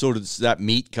 So does that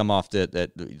meat come off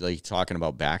that like talking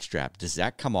about backstrap? Does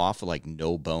that come off with like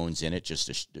no bones in it? Just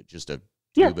a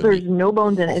yes, there's no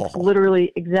bones in it. It's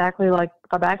literally exactly like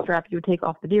a backstrap you would take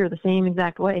off the deer, the same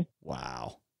exact way.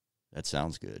 Wow, that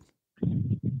sounds good.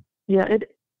 Yeah,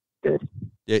 it good.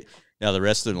 Now the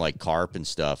rest of them, like carp and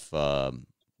stuff.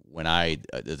 When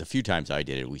the few times I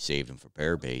did it, we saved them for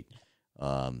bear bait.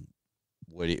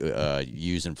 What do you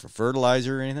use them for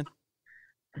fertilizer or anything?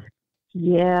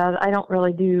 Yeah, I don't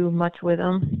really do much with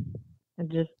them. I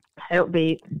just pet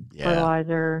bait,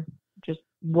 fertilizer, just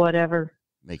whatever.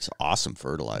 Makes awesome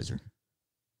fertilizer.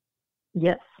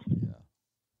 Yes. Yeah.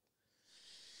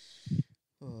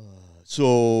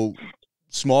 So,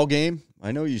 small game?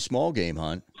 I know you small game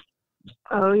hunt.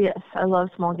 Oh, yes. I love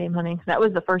small game hunting. That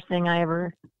was the first thing I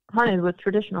ever hunted was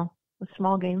traditional, with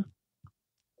small game.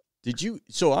 Did you?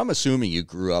 So, I'm assuming you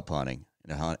grew up hunting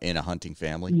in a hunting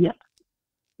family? Yeah.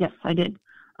 Yes, I did.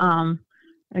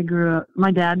 I grew up,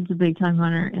 my dad's a big time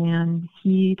hunter, and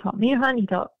he taught me to hunt. He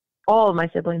taught all of my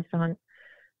siblings to hunt.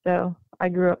 So I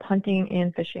grew up hunting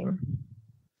and fishing.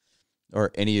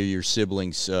 Are any of your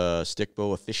siblings stick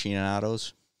bow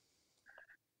aficionados?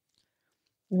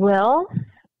 Well,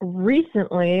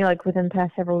 recently, like within the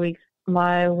past several weeks,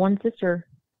 my one sister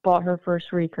bought her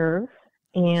first recurve,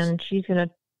 and she's going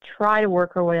to try to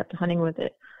work her way up to hunting with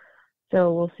it.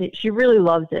 So we'll see. She really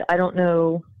loves it. I don't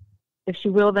know if she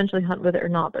will eventually hunt with it or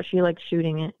not, but she likes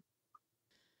shooting it.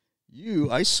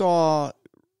 I saw,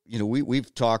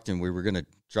 we've talked and we were going to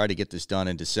try to get this done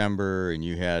in December, and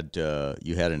you had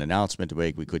an announcement to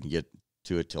make. We couldn't get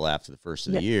to it till after the first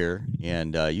of the year,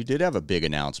 and you did have a big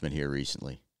announcement here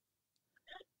recently.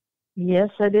 Yes,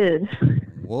 I did.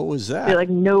 What was that? I feel like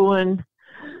no one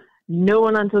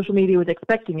on social media was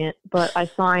expecting it, but I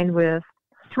signed with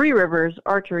Three Rivers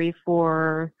Archery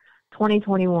for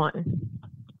 2021.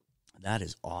 That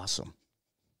is awesome.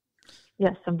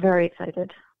 Yes, I'm very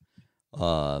excited.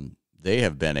 They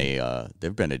have been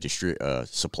a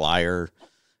supplier.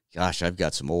 Gosh, I've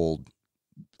got some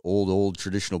old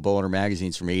traditional bowhunter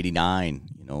magazines from '89,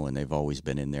 and they've always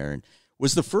been in there. And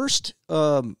was the first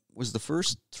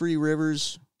Three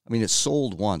Rivers? I mean, it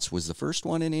sold once. Was the first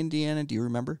one in Indiana? Do you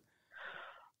remember?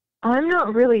 I'm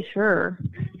not really sure.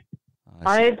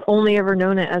 I've only ever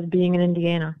known it as being in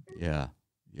Indiana. Yeah,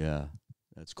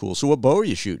 that's cool. So, what bow are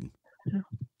you shooting?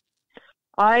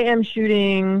 I am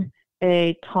shooting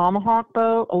a tomahawk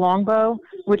bow, a long bow,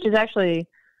 which is actually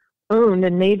owned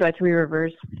and made by Three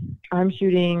Rivers. I'm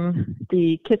shooting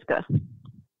the Kiska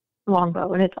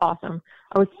longbow, and it's awesome.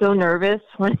 I was so nervous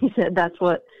when he said that's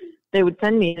what they would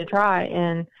send me to try,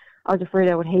 and I was afraid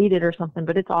I would hate it or something,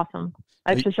 but it's awesome.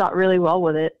 I actually shot really well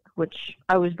with it, which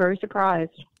I was very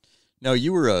surprised. Now,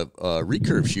 you were a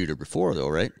recurve shooter before, though,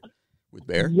 right? With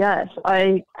bear? Yes.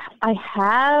 I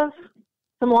have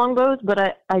some longbows,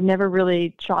 but I never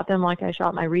really shot them like I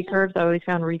shot my recurves. I always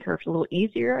found recurves a little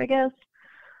easier, I guess.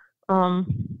 So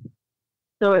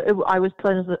I was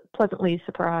pleasantly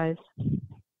surprised.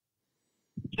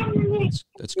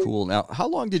 That's cool. Now, how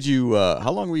long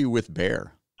were you with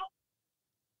bear?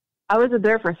 I was with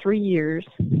bear for 3 years.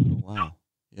 Oh, wow.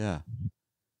 Yeah.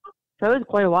 So it was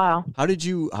quite a while. How did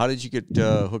you get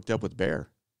hooked up with bear?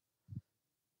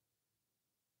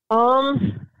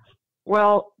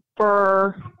 Well,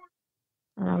 for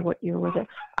what year was it?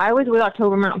 I was with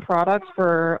October Mountain Products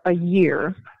for a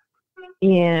year,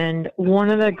 and one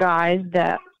of the guys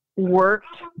that worked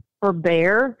for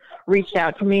Bear reached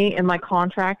out to me, and my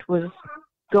contract was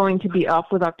going to be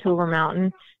up with October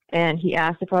Mountain, and he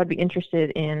asked if I'd be interested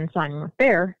in signing with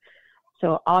Bear.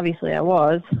 So obviously I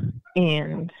was,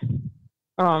 and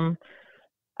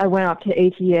I went up to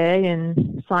ATA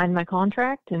and signed my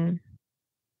contract. And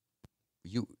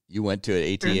you went to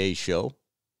an ATA show?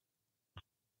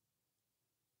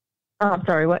 I'm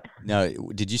sorry, what? Now,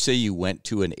 did you say you went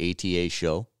to an ATA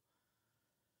show?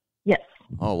 Yes.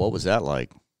 Oh, what was that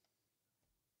like?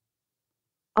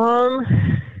 I've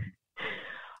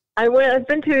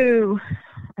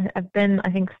been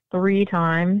I think 3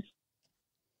 times,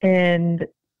 and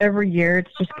every year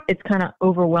it's kind of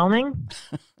overwhelming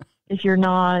if you're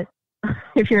not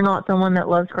someone that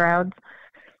loves crowds.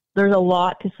 There's a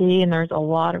lot to see, and there's a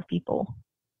lot of people.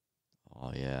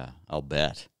 Oh yeah, I'll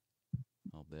bet.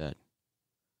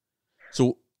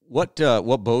 So what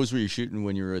bows were you shooting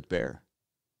when you were with Bear?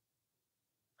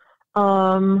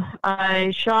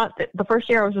 I shot the first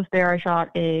year I was with Bear. I shot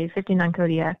a 59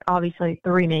 Kodiak, obviously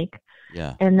the remake.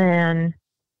 Yeah. And then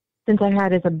since I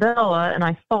had Isabella and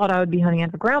I thought I would be hunting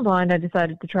at the ground blind, I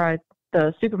decided to try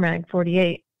the Super Mag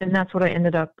 48, and that's what I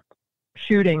ended up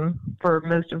shooting for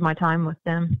most of my time with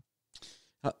them.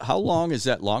 How long is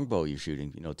that longbow you're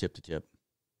shooting? Tip to tip.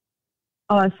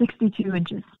 62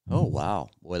 inches. Oh wow,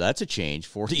 boy, that's a change.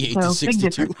 48 to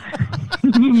 62.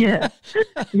 Yeah.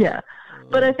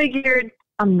 But I figured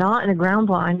I'm not in a ground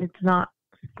blind.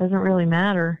 Doesn't really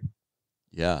matter.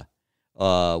 Yeah.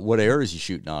 What arrows you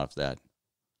shooting off that?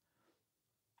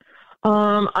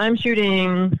 I'm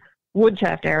shooting wood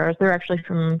shaft arrows. They're actually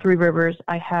from Three Rivers.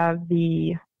 I have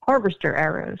the harvester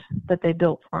arrows that they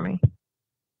built for me.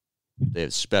 They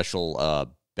have special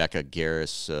Beka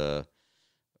Garris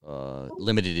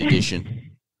limited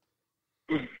edition.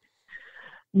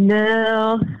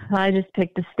 No, I just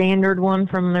picked the standard one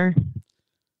from their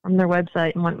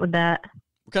website and went with that.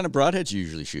 What kind of broadheads you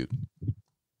usually shoot?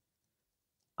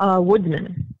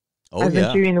 Woodsman. I've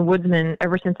been shooting the Woodsman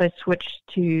ever since I switched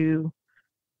to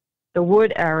the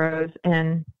wood arrows,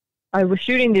 and I was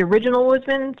shooting the original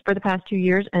Woodsmans for the past 2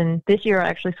 years, and this year I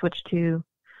actually switched to,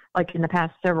 like in the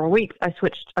past several weeks, I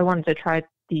wanted to try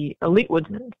the Elite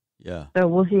Woodsman. Yeah. So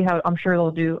we'll see how, I'm sure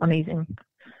they'll do amazing.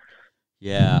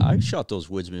 Yeah, I shot those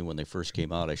Woodsmen when they first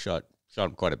came out. I shot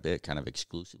them quite a bit, kind of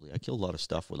exclusively. I killed a lot of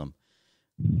stuff with them.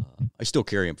 I still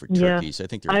carry them for turkeys. Yeah. I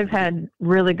think I've had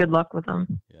really good luck with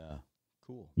them. Yeah,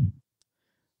 cool.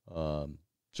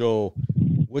 So,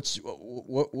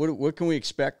 what can we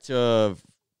expect to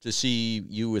see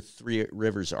you with Three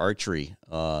Rivers Archery?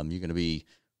 You're going to be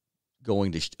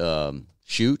going to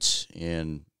shoots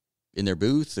in their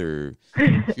booth or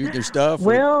shooting their stuff?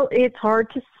 Well, it's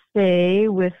hard to say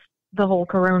with the whole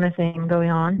Corona thing going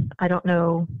on. I don't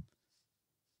know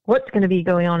what's going to be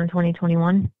going on in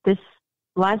 2021. This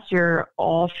last year,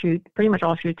 pretty much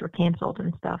all shoots were canceled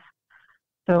and stuff.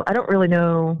 So I don't really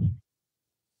know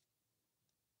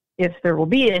if there will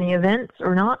be any events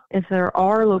or not. If there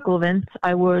are local events,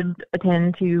 I would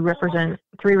attend to represent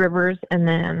Three Rivers, and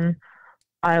then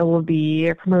I will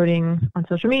be promoting on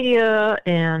social media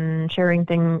and sharing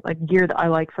things like gear that I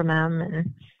like from them.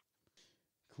 And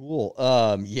cool.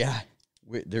 Yeah,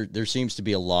 there seems to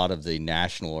be a lot of the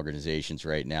national organizations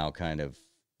right now kind of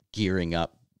gearing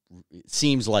up. It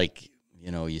seems like,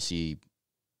 you see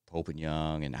Pope and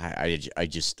Young, and I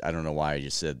don't know why I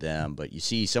just said them, but you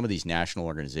see some of these national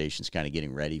organizations kind of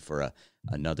getting ready for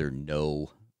another no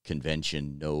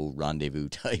convention, no rendezvous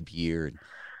type year. And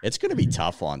it's going to be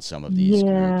tough on some of these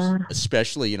groups,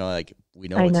 especially, like we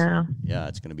know.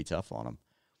 It's going to be tough on them.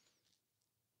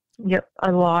 Yep,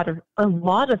 a lot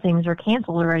of things are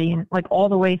canceled already, and like all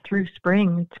the way through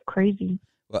spring. It's crazy.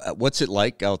 What's it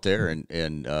like out there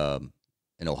in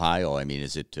Ohio? I mean,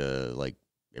 is it like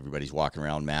everybody's walking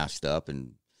around masked up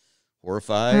and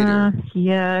horrified?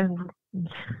 Yeah,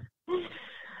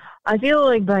 I feel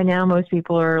like by now most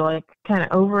people are like kind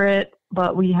of over it,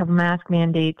 but we have mask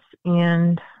mandates,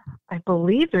 and I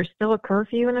believe there's still a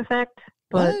curfew in effect.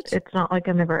 But It's not like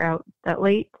I'm ever out that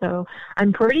late, so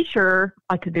I'm pretty sure.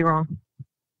 I could be wrong.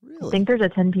 Really? I think there's a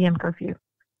 10 p.m. curfew.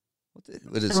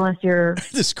 Unless you're...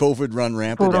 Does COVID run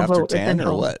rampant after 10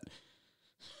 or what?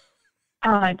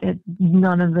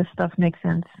 None of this stuff makes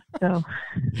sense. So,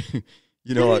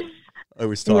 you know what? I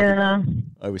was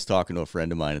talking to a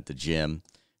friend of mine at the gym.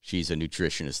 She's a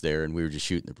nutritionist there, and we were just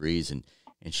shooting the breeze, and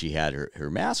she had her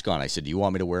mask on. I said, "Do you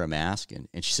want me to wear a mask?" And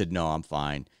she said, "No, I'm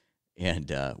fine."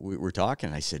 And we were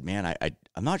talking. I said, "Man,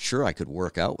 I'm not sure I could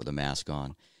work out with a mask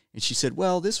on." And she said,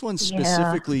 "Well, this one's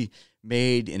specifically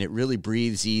made, and it really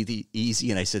breathes easy."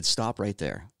 And I said, "Stop right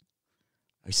there."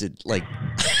 I said, "Like,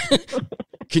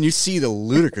 can you see the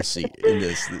ludicrousy in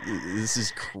this? This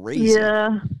is crazy."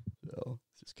 Yeah. So,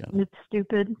 it's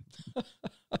stupid.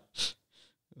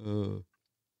 So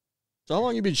how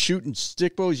long have you been shooting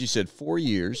stick bows? You said 4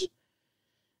 years.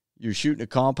 You're shooting a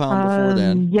compound before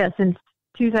then? Yeah, since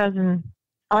 2000.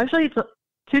 Actually, it's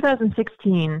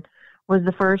 2016 was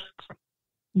the first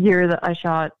year that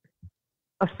I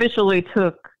officially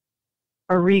took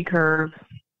a recurve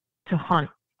to hunt.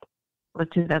 Was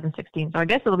 2016. So I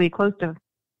guess it'll be close to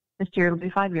this year. It'll be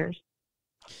 5 years.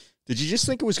 Did you just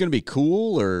think it was going to be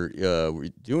cool, or were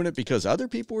you doing it because other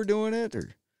people were doing it,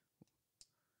 or?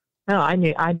 No, I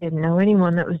didn't know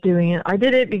anyone that was doing it. I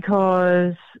did it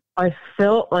because I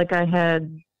felt like I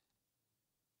had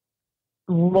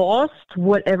lost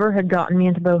whatever had gotten me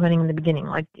into bow hunting in the beginning.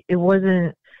 Like, it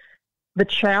wasn't, the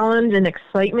challenge and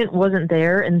excitement wasn't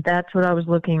there, and that's what I was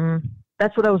looking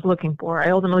that's what I was looking for.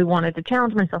 I ultimately wanted to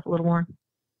challenge myself a little more,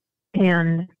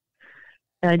 and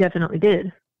I definitely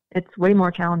did. It's way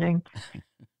more challenging,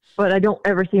 but I don't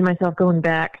ever see myself going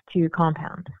back to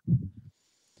compound.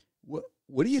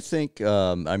 What do you think?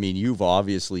 I mean, you've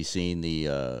obviously seen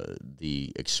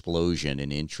the explosion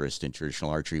in interest in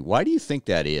traditional archery. Why do you think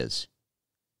that is?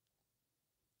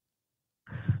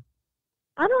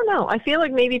 I don't know. I feel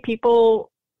like maybe people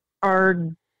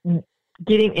are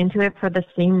getting into it for the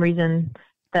same reason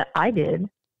that I did.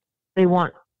 They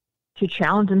want to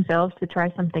challenge themselves to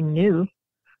try something new.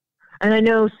 And I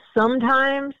know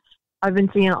sometimes I've been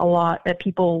seeing a lot that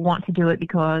people want to do it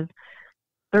because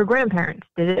their grandparents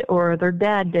did it or their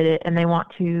dad did it, and they want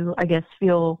to, I guess,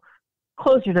 feel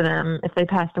closer to them if they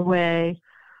passed away.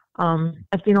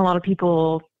 I've seen a lot of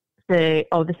people say,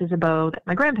 oh, this is a bow that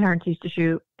my grandparents used to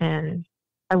shoot, and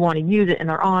I want to use it in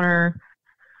their honor.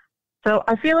 So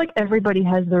I feel like everybody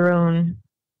has their own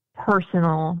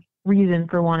personal reason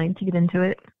for wanting to get into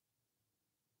it.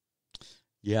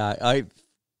 Yeah, I've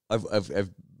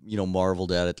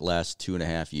marveled at it the last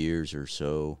 2.5 years or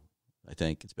so. I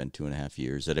think it's been 2.5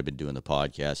 years that I've been doing the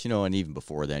podcast, and even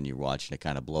before then you're watching it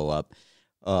kind of blow up.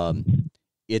 I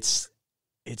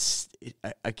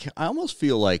almost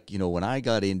feel like, when I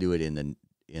got into it in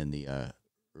the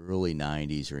early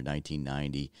 90s or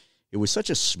 1990, it was such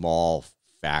a small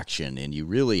faction, and you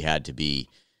really had to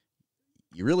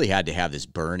have this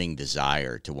burning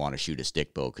desire to want to shoot a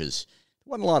stick bow, because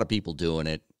there wasn't a lot of people doing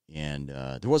it, and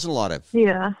there just wasn't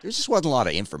a lot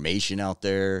of information out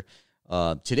there.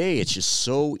 Today it's just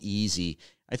so easy.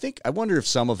 I wonder if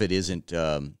some of it isn't,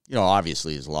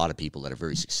 obviously there's a lot of people that are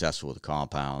very successful with the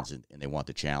compounds and they want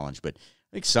the challenge, but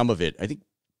I think some of it, I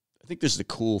think there's the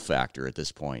cool factor at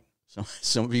this point. So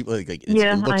some people it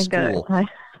looks cool. I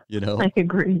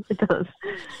agree. It does.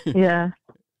 Yeah.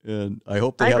 And I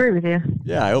hope I agree with you.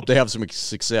 Yeah, I hope they have some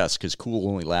success, because cool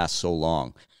only lasts so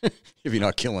long if you're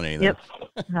not killing anything. Yep,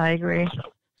 I agree.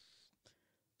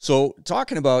 So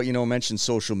talking about, mentioned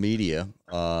social media,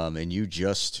 and you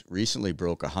just recently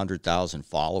broke 100,000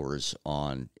 followers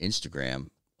on Instagram.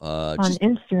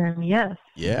 Instagram, yes.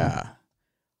 Yeah.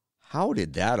 How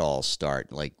did that all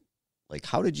start? Like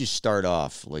how did you start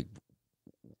off? Like,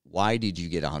 why did you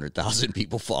get 100,000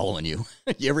 people following you?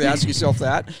 You ever ask yourself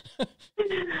that?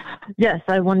 Yes,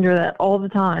 I wonder that all the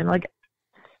time. Like,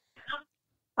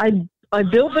 I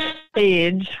built a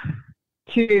page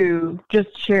to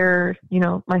just share,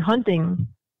 my hunting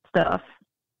stuff.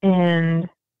 And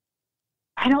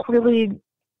I don't really,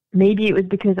 maybe it was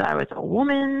because I was a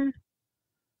woman.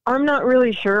 I'm not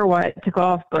really sure why it took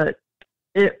off, but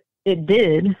it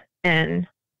did. And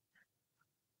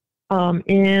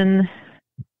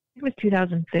it was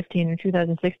 2015 or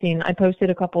 2016, I posted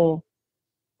a couple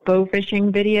bow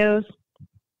fishing videos,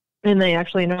 and they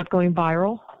actually ended up going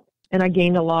viral, and I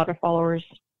gained a lot of followers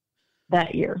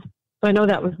that year. So I know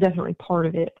that was definitely part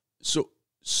of it. So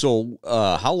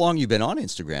how long you been on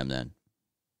Instagram then?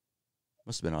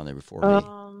 Must have been on there before me.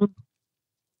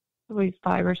 Probably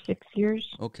 5 or 6 years.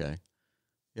 Okay.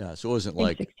 Yeah, so it wasn't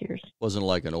like 6 years. Wasn't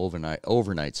like an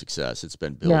overnight success. It's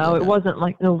been building. No, it wasn't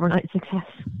like an overnight success.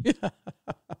 Yeah.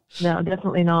 No,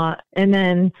 definitely not. And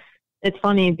then it's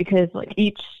funny because like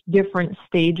each different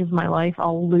stage of my life,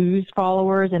 I'll lose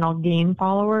followers and I'll gain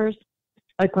followers.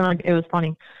 Like it was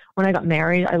funny. When I got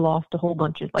married, I lost a whole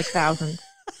bunch, like thousands.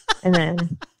 And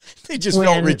then they just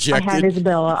felt rejected. I had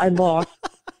Isabella, I lost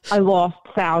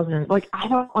thousands. Like, I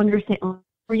don't understand.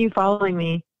 Were you following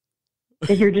me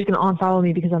if you're just going to unfollow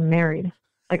me because I'm married?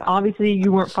 Like, obviously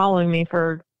you weren't following me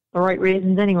for the right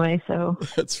reasons anyway, so.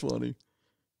 That's funny.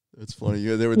 That's funny.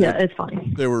 Yeah, it's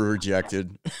funny. They were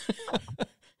rejected.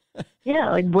 Yeah,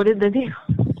 like, what did they do?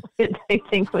 What did they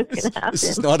think was going to happen? This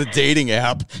is not a dating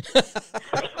app.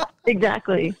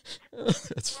 Exactly.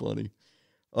 That's funny.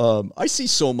 I see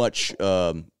so much.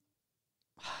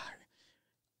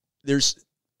 There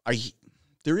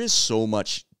is so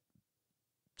much.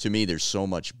 To me, there's so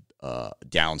much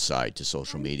downside to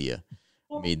social media.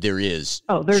 I mean, there is.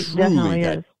 Oh, there definitely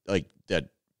is. Like that,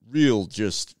 real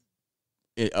just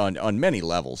on many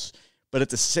levels. But at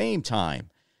the same time,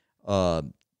 to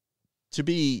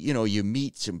be, you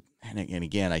meet some, and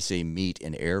again, I say meet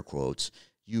in air quotes.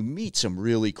 You meet some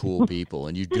really cool people,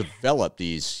 and you develop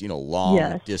these,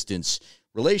 long distance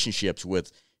relationships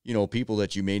with, people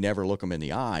that you may never look them in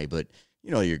the eye, but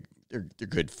they're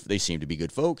good. They seem to be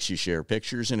good folks. You share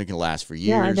pictures, and it can last for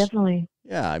years. Yeah, definitely.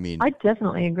 Yeah, I mean, I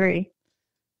definitely agree.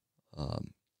 I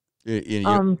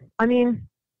mean,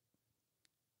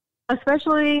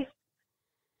 especially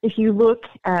if you look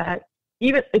at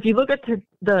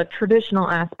the traditional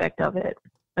aspect of it.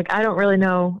 Like, I don't really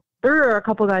know there are a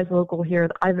couple guys local here.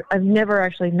 I've never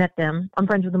actually met them. I'm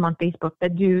friends with them on Facebook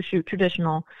that do shoot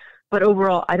traditional, but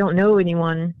overall, I don't know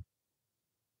anyone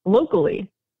locally.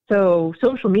 So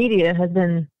social media has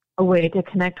been a way to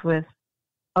connect with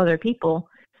other people.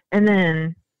 And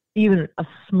then even a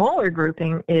smaller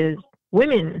grouping is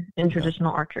women in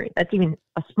traditional archery. That's even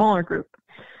a smaller group.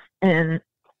 And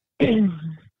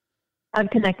I've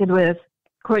connected with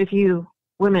quite a few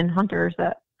women hunters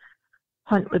that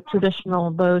hunt with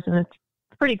traditional bows, and it's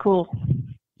pretty cool.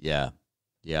 Yeah.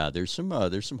 There's some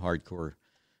hardcore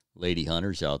lady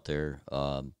hunters out there,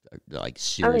 like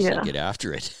seriously get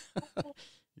after it.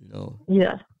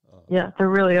 Yeah, there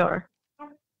really are.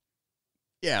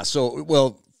 Yeah. So,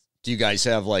 well, do you guys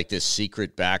have like this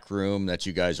secret back room that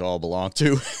you guys all belong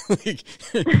to? Like,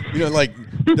 like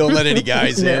don't let any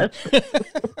guys in.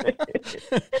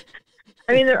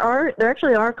 I mean, there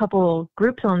actually are a couple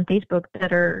groups on Facebook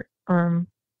that are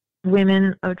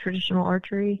women of traditional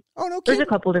archery. Oh, no kidding. There's a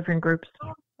couple different groups.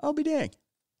 I'll be dang.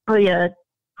 Oh yeah,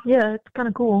 it's kind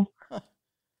of cool. Huh.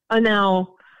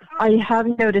 Now, I have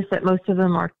noticed that most of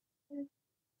them are.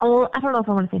 Oh, I don't know if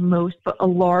I want to say most, but a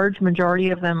large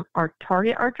majority of them are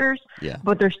target archers. Yeah.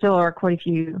 But there still are quite a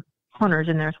few hunters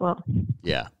in there as well.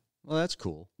 Yeah. Well, that's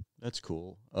cool.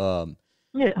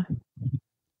 Yeah.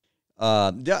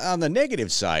 On the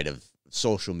negative side of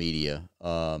social media,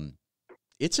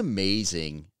 it's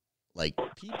amazing. Like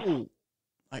people,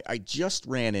 I just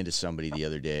ran into somebody the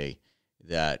other day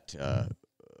that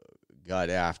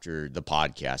got after the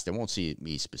podcast. I won't see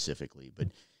me specifically, but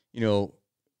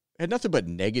had nothing but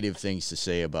negative things to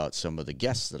say about some of the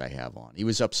guests that I have on. He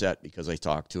was upset because I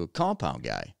talked to a compound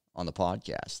guy on the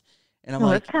podcast, and I'm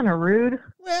like, that's kind of rude.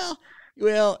 Well,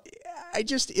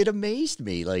 it amazed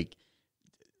me. Like,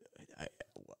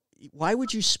 why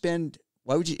would you,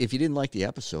 if you didn't like the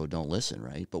episode, don't listen,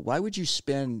 right? But why would you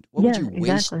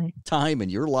waste time in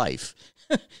your life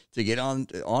to get on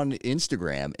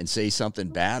Instagram and say something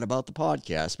bad about the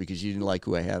podcast because you didn't like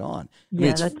who I had on?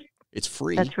 It's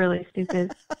free. That's really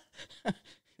stupid.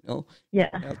 Yeah,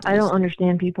 I don't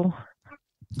understand people.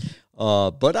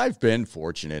 But I've been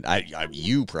fortunate.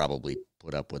 You probably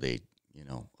put up with a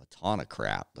ton of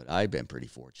crap, but I've been pretty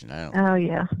fortunate.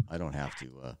 I don't have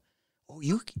to.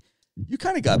 You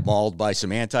kind of got mauled by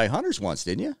some anti-hunters once,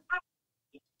 didn't you?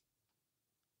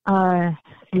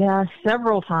 Yeah,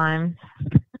 several times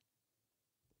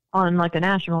on like a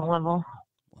national level.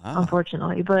 Wow.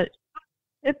 Unfortunately, but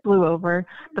it blew over.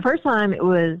 The first time it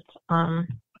was, I'm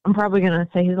probably going to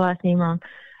say his last name wrong,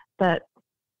 but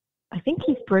I think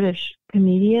he's British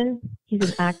comedian. He's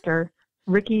an actor.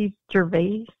 Ricky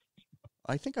Gervais.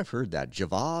 I think I've heard that.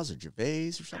 Gervais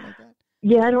or something like that.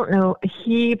 Yeah, I don't know.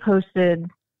 He reposted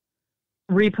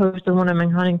one of my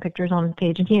hunting pictures on his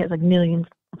page, and he has like millions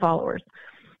of followers.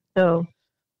 So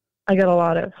I got a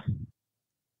lot of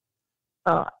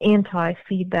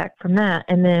anti-feedback from that.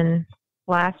 And then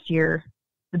last year,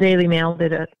 the Daily Mail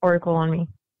did an article on me,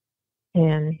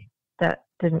 and that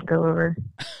didn't go over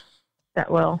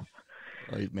that well.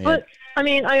 Oh, man. But I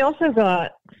mean, I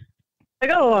got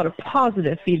a lot of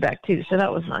positive feedback too, so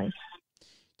that was nice.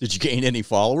 Did you gain any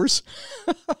followers?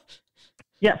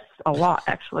 Yes, a lot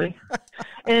actually.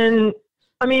 And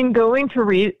I mean,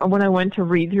 when I went to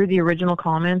read through the original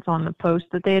comments on the post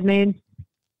that they had made,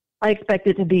 I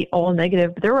expected it to be all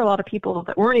negative, but there were a lot of people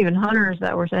that weren't even hunters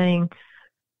that were saying,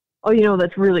 oh,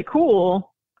 that's really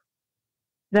cool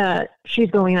that she's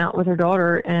going out with her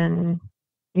daughter and,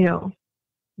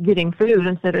 getting food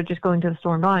instead of just going to the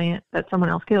store and buying it that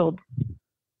someone else killed.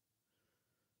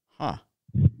 Huh.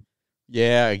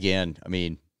 Yeah, again, I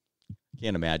mean,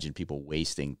 can't imagine people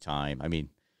wasting time. I mean,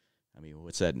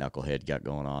 what's that knucklehead got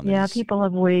going on? Yeah, people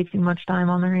have way too much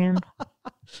time on their hands.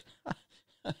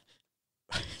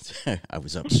 I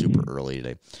was up super early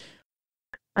today.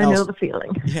 I know the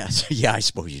feeling. Yes, yeah, I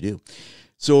suppose you do.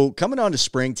 So coming on to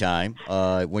springtime,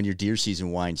 when your deer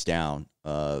season winds down,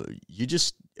 are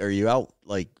you out,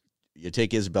 like, you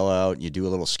take Isabella out and you do a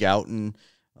little scouting,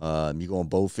 you going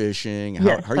bow fishing?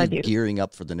 How are you gearing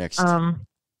up for the next?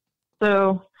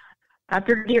 So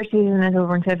after deer season is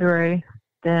over in February,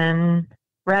 then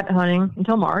rabbit hunting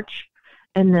until March,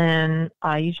 and then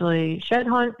I usually shed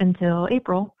hunt until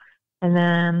April, and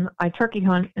then I turkey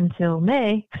hunt until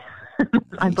May. Nice.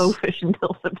 I bow fish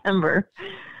until September.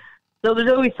 So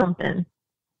there's always something.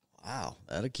 Wow,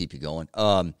 that'll keep you going.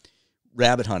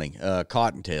 Rabbit hunting,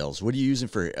 cottontails. What are you using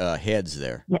for heads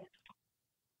there? Yes.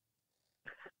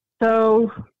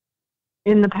 So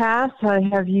in the past, I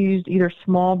have used either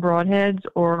small broadheads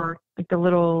or like the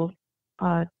little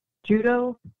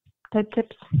judo type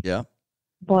tips. Yeah.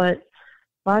 But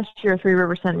last year, Three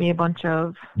Rivers sent me a bunch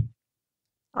of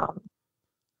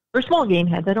They're small game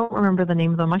heads. I don't remember the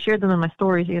name of them. I shared them in my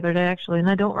stories the other day, actually, and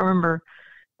I don't remember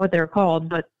what they're called,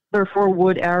 but they're 4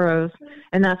 wood arrows,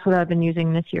 and that's what I've been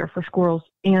using this year for squirrels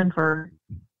and for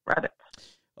rabbits.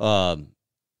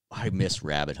 I miss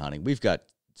rabbit hunting. We've got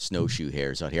snowshoe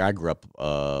hares out here. I grew up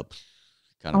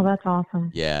kind of. Oh, that's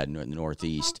awesome. Yeah, in the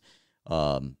Northeast.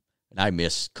 And I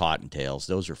miss cottontails.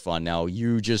 Those are fun. Now,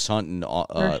 you just hunting.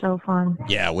 They're so fun.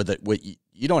 Yeah,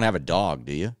 you don't have a dog,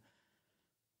 do you?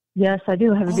 Yes, I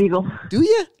do have a beagle. Do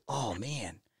you? Oh,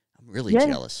 man. I'm really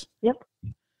jealous. Yep.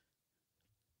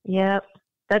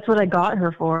 That's what I got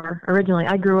her for originally.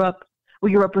 We grew up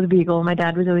with a beagle. My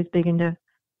dad was always big into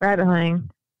rabbit hunting.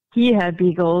 He had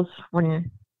beagles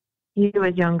when he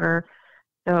was younger.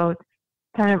 So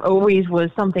kind of always was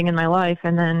something in my life.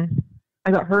 And then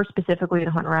I got her specifically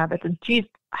to hunt rabbits. And she's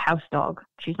a house dog.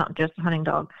 She's not just a hunting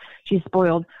dog. She's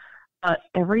spoiled. But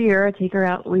every year I take her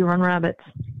out. We run rabbits.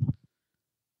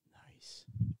 Nice.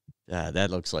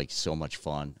 That looks like so much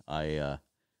fun.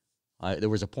 There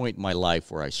was a point in my life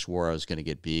where I swore I was going to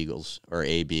get beagles or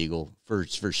a beagle for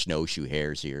snowshoe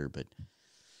hares here, but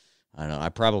I don't know.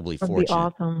 I'm probably That'd fortunate. be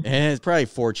awesome. And it's probably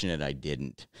fortunate I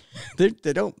didn't. They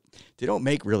don't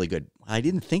make really good. I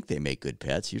didn't think they make good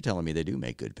pets. You're telling me they do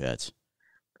make good pets.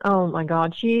 Oh my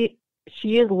God, she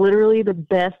is literally the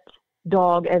best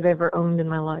dog I've ever owned in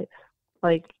my life.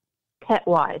 Like pet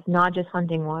wise, not just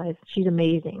hunting wise. She's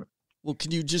amazing. Well,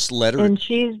 can you just let her? And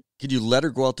Could you let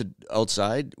her go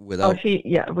outside without?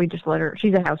 Oh, we just let her.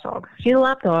 She's a house dog. She's a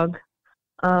lap dog.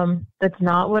 That's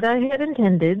not what I had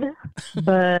intended,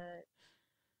 but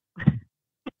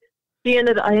I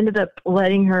ended up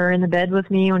letting her in the bed with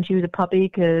me when she was a puppy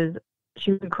because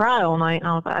she would cry all night,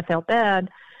 and I felt bad.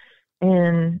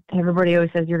 And everybody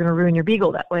always says you're going to ruin your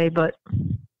beagle that way, but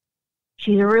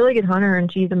she's a really good hunter,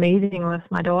 and she's amazing with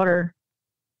my daughter.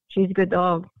 She's a good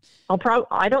dog.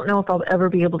 I don't know if I'll ever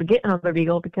be able to get another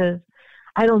beagle because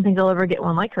I don't think I'll ever get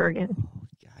one like her again.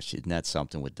 Gosh, isn't that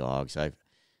something with dogs? I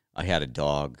had a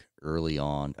dog early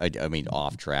on. I mean,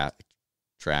 off track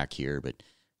here, but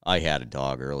I had a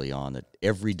dog early on that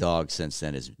every dog since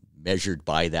then is measured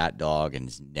by that dog and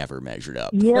has never measured up.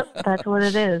 Yep, that's what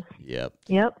it is. Yep.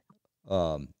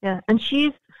 Yeah, and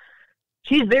she's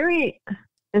very.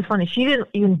 It's funny. She didn't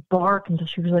even bark until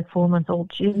she was like 4 months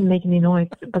old. She didn't make any noise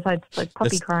besides like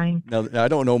puppy crying. Now, I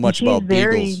don't know much about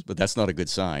beagles, but that's not a good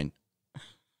sign.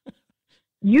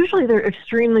 Usually they're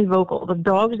extremely vocal. The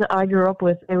dogs that I grew up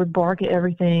with, they would bark at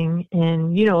everything.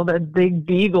 And, the big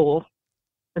beagle,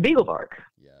 the beagle bark.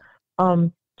 Yeah.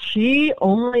 She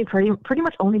only pretty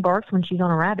much only barks when she's on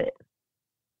a rabbit.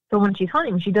 So when she's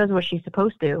hunting, she does what she's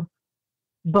supposed to.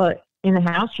 But in the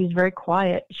house, she's very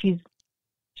quiet.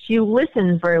 She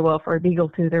listens very well for a beagle,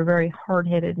 too. They're very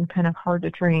hard-headed and kind of hard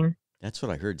to train. That's what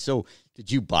I heard. So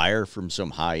did you buy her from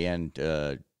some high-end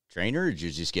trainer, or did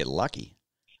you just get lucky?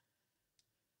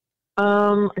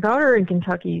 I got her in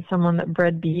Kentucky, someone that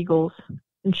bred beagles.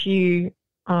 And she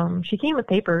came with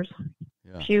papers.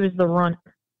 Yeah. She was the runt.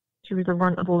 She was the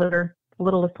runt of the litter, the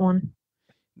littlest one.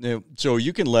 Now, so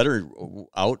you can let her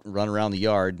out and run around the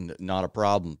yard, not a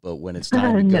problem. But when it's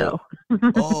time to go,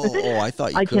 oh, I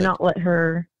thought you could. I cannot let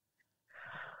her.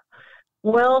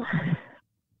 Well,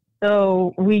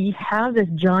 so we have this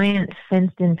giant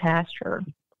fenced-in pasture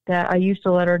that I used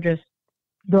to let her just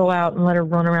go out and let her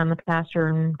run around the pasture,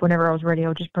 and whenever I was ready, I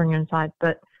would just bring her inside.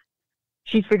 But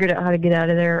she figured out how to get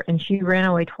out of there, and she ran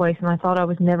away twice, and I thought I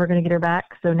was never going to get her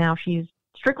back. So now she's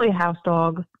strictly a house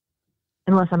dog,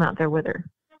 unless I'm out there with her.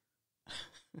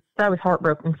 So I was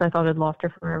heartbroken because I thought I'd lost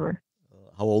her forever.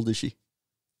 How old is she?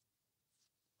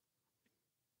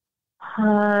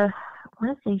 I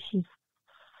want to say she's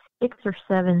 6 or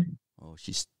 7. Oh,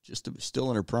 she's just still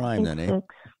in her prime then, eh? 6.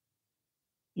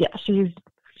 Yeah,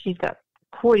 she's got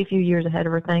quite a few years ahead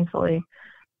of her, thankfully.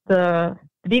 The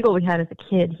beagle we had as a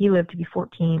kid, he lived to be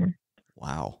 14.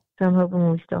 Wow. So I'm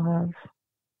hoping we still have.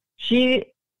 She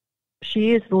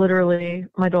is literally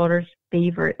my daughter's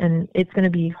favorite, and it's going to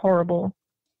be horrible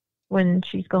when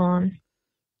she's gone.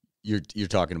 You're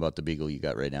talking about the beagle you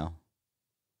got right now?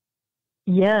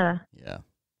 Yeah.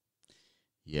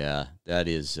 Yeah, that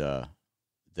is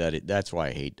that's why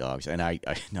I hate dogs. And I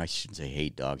shouldn't say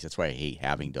hate dogs. That's why I hate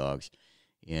having dogs.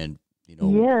 And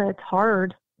yeah, it's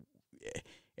hard.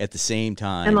 At the same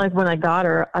time, and like when I got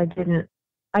her, I didn't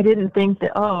think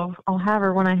that I'll have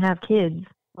her when I have kids.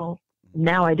 Well,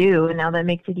 now I do, and now that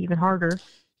makes it even harder.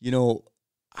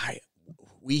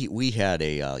 We had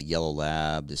a yellow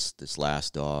lab, this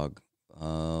last dog.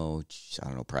 Oh, geez, I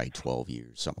don't know, probably 12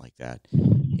 years, something like that.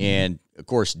 And of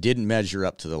course, didn't measure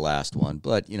up to the last one,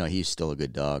 but he's still a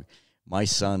good dog. My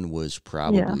son was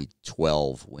probably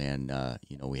 12 when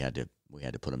we had to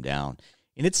put him down,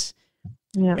 and it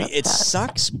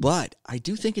sucks, but I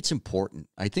do think it's important.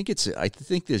 I think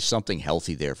there's something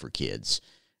healthy there for kids,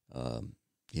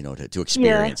 to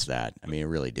experience that. I mean, I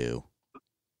really do.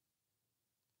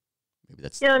 Maybe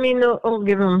that's it'll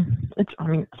give them.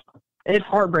 It's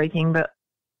heartbreaking, but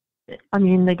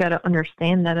they got to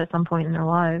understand that at some point in their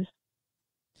lives.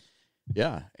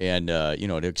 Yeah, and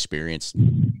to experience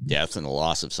death and the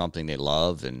loss of something they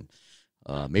love, and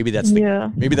maybe that's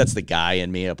the guy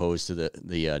in me opposed to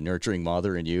the nurturing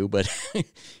mother in you. But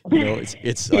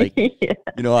it's like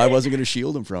I wasn't going to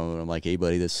shield him from it. I'm like, hey,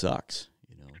 buddy, this sucks.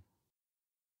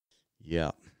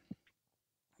 Yeah.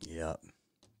 So,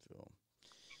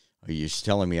 are you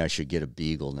telling me I should get a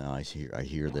beagle now? I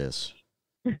hear this.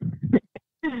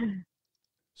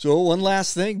 So one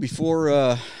last thing before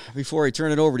I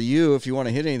turn it over to you, if you want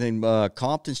to hit anything,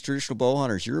 Compton's Traditional Bow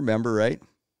Hunters, you remember, right?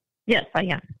 Yes, I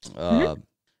am.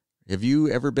 Have you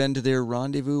ever been to their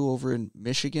rendezvous over in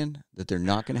Michigan that they're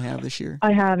not going to have this year?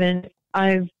 I haven't.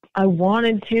 I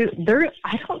wanted to.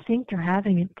 I don't think they're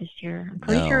having it this year. I'm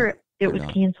pretty sure it was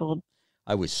canceled.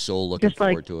 I was so looking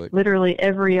forward to it. Literally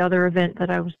every other event that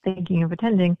I was thinking of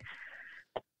attending.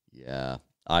 Yeah,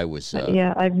 I was.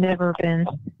 I've never been.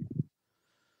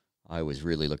 I was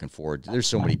really looking forward. There's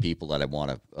so many people that I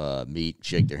want to meet,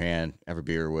 shake their hand, have a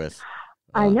beer with.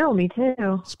 I know, me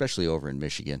too. Especially over in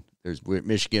Michigan. There's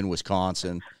Michigan,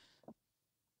 Wisconsin.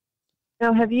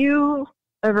 Now, have you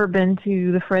ever been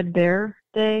to the Fred Bear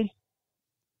Day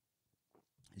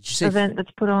event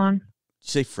that's put on? Did you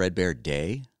say Fred Bear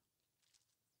Day?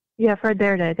 Yeah, Fred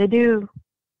Bear Day. They do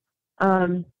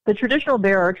the Traditional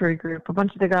Bear Archery group, a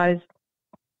bunch of the guys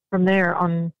from there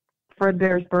on Fred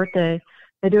Bear's birthday.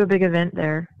 They do a big event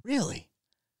there. Really?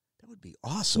 That would be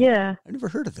awesome. Yeah. I never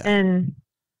heard of that. And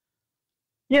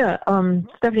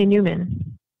Stephanie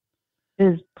Newman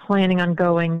is planning on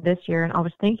going this year, and I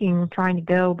was trying to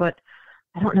go, but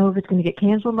I don't know if it's going to get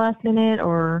canceled last minute,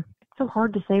 or it's so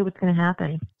hard to say what's going to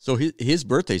happen. So his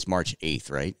birthday's March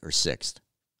 8th, right? Or 6th?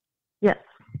 Yes.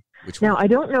 Which one? Now, I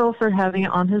don't know if they're having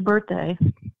it on his birthday.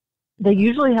 They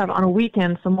usually have on a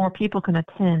weekend so more people can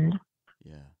attend.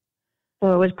 Yeah.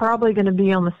 So it's probably going to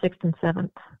be on the 6th and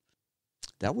 7th.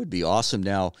 That would be awesome.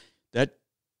 Now, that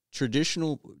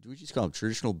traditional, do we just call them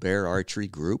Traditional Bear Archery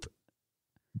group?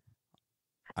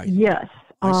 Yes.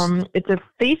 It's a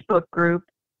Facebook group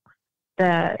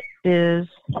that is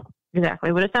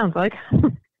exactly what it sounds like.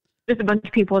 Just a bunch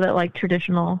of people that like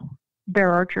traditional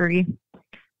bear archery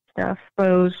stuff,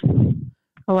 bows,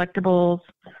 collectibles.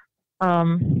 I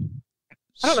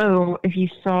don't know if you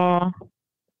saw,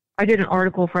 I did an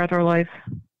article for Outdoor Life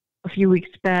a few weeks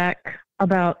back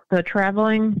about the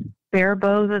traveling bear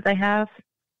bow that they have.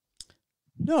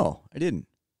 No, I didn't.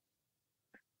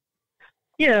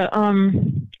 Yeah,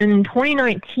 in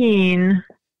 2019,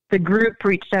 the group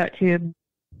reached out to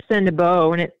send a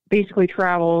bow, and it basically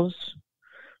travels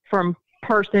from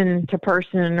person to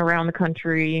person around the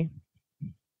country.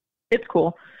 It's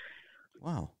cool.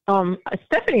 Wow.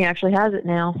 Stephanie actually has it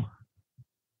now.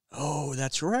 Oh,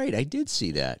 that's right. I did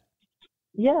see that.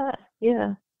 Yeah.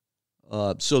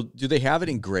 So do they have it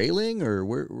in Grayling, or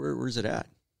where's it at?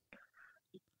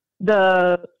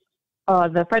 The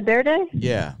Fred Bear Day?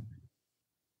 Yeah.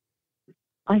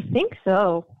 I think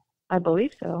so. I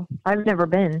believe so. I've never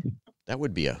been. That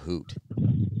would be a hoot.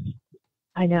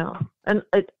 I know. And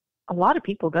a lot of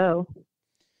people go.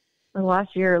 And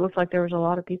last year, it looked like there was a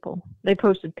lot of people. They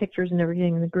posted pictures and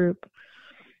everything in the group.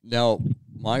 Now,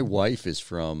 my wife is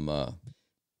from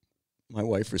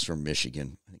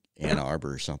Michigan, I think Ann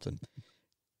Arbor or something.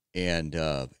 And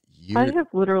I have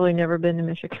literally never been to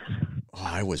Michigan. Oh,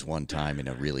 I was one time in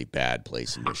a really bad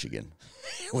place in Michigan.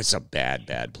 It was a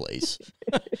bad place.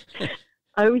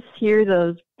 I always hear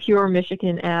those Pure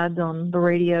Michigan ads on the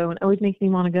radio, and it always makes me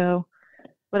want to go,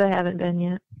 but I haven't been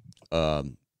yet.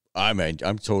 I'm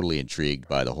totally intrigued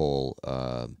by the whole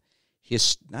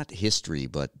not history,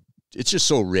 but it's just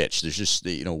so rich. There's just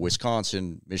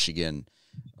Wisconsin, Michigan,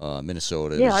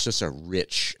 Minnesota. Yeah, There's just a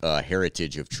rich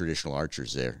heritage of traditional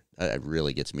archers there. That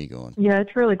really gets me going. Yeah,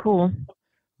 it's really cool.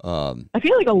 I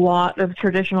feel like a lot of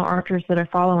traditional archers that I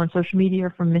follow on social media are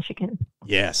from Michigan.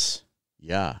 Yes.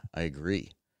 Yeah, I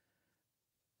agree.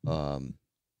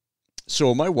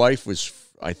 So my wife was,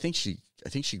 I think she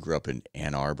grew up in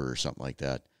Ann Arbor or something like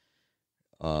that.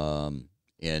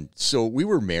 And so we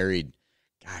were married,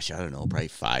 gosh, I don't know, probably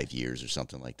 5 years or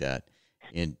something like that.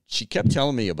 And she kept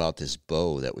telling me about this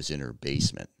bow that was in her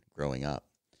basement growing up.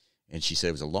 And she said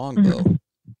it was a long bow.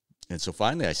 And so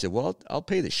finally I said, well, I'll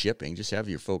pay the shipping. Just have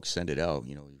your folks send it out.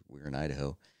 We're in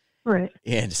Idaho. Right.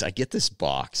 And so I get this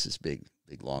box, this big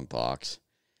long box,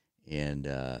 and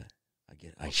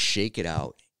I shake it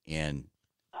out, and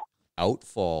out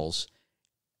falls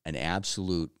an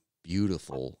absolute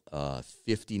beautiful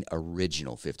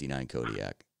original 59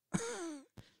 Kodiak.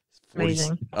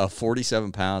 Amazing.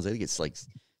 47 pounds. I think it's like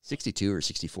 62 or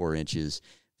 64 inches.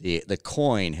 The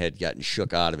coin had gotten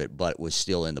shook out of it, but was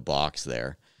still in the box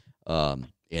there. And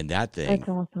that thing, that's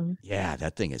awesome. Yeah,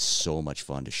 that thing is so much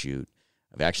fun to shoot.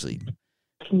 I've actually,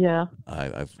 yeah,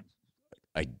 I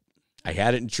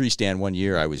had it in tree stand one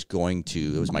year. It was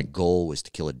my goal was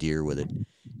to kill a deer with it.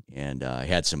 And I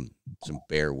had some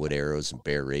bear wood arrows, some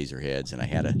bear razor heads, and I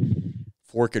had a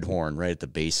forked horn right at the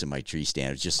base of my tree stand.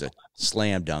 It was just a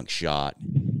slam dunk shot,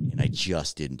 and I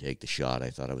just didn't take the shot. I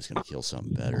thought I was going to kill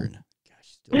something better, and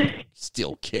gosh,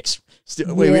 still kicks.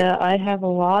 I have a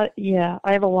lot. Yeah,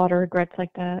 I have a lot of regrets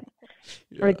like that.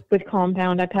 Yeah. Like with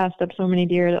compound, I passed up so many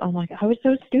deer that I'm like, I was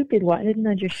so stupid. Why didn't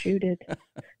I just shoot it?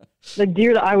 The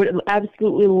deer that I would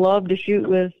absolutely love to shoot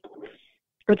with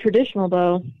a traditional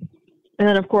bow. And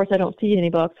then, of course, I don't see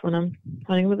any bucks when I'm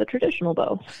hunting with a traditional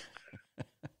bow.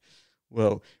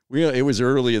 Well, it was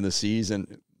early in the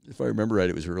season. If I remember right,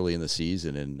 it was early in the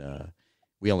season, and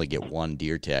we only get one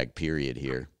deer tag period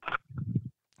here.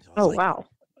 So wow.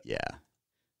 Yeah.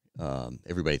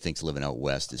 Everybody thinks living out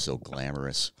west is so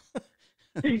glamorous.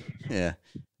 Yeah,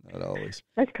 not always.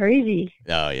 That's crazy.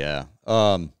 Oh, yeah.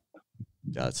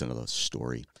 That's another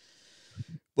story.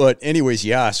 But anyways,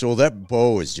 yeah, so that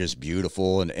bow is just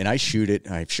beautiful, and I shoot it.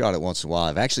 I've shot it once in a while.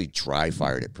 I've actually dry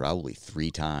fired it probably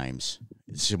 3 times.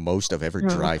 It's the most I've ever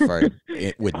dry fired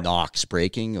it with nocks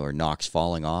breaking or nocks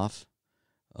falling off.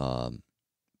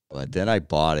 But then I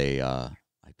bought I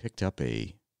picked up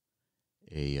a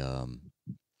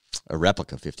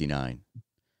replica 59.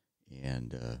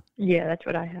 And yeah, that's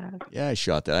what I have. Yeah, I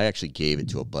shot that. I actually gave it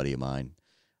to a buddy of mine.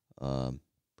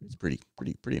 It's pretty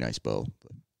nice bow.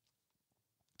 But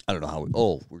I don't know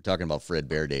how. We're talking about Fred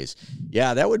Bear days.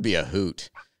 Yeah, that would be a hoot,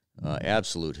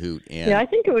 absolute hoot. And yeah, I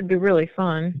think it would be really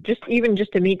fun, just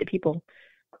to meet the people.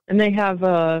 And they have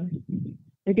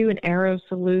they do an arrow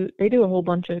salute. They do a whole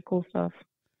bunch of cool stuff.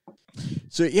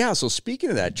 So yeah, so speaking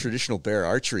of that traditional bear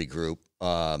archery group,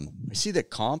 I see that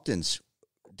Compton's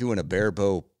doing a bear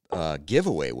bow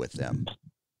giveaway with them.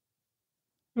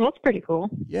 Well, that's pretty cool.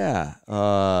 Yeah.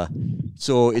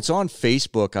 So it's on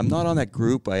Facebook. I'm not on that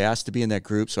group. I asked to be in that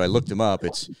group, so I looked them up.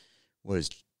 It's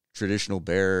traditional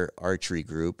bear archery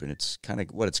group, and it's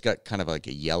it's got kind of like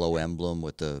a yellow emblem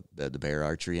with the bear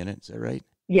archery in it. Is that right?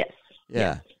 Yes. Yeah.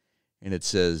 Yes. And it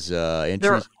says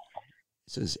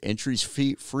entries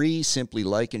free. Simply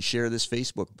like and share this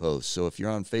Facebook post. So if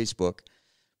you're on Facebook,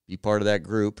 be part of that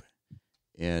group.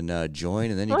 And join,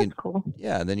 and then you can, cool.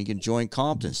 Yeah, and then you can join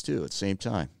Compton's too at the same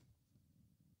time.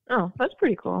 Oh, that's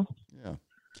pretty cool.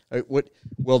 Yeah.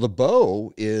 Well, the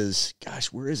bow is,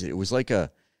 gosh, where is it? It was like an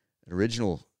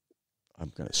original.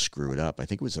 I'm gonna screw it up. I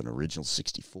think it was an original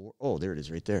 64. Oh, there it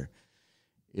is, right there.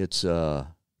 It's so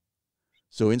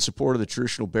in support of the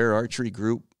traditional bear archery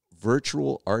group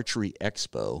virtual archery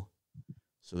expo.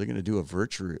 So they're gonna do a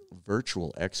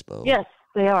virtual expo. Yes,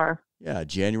 they are. Yeah,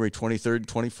 January 23rd and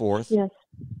 24th. Yes.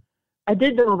 I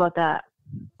did know about that.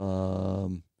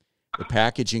 The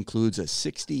package includes a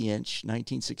 60-inch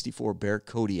 1964 Bear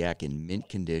Kodiak in mint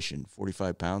condition,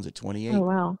 45 pounds at 28. Oh,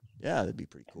 wow. Yeah, that'd be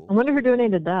pretty cool. I wonder who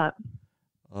donated that.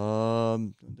 A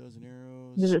dozen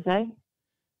arrows. Does it say?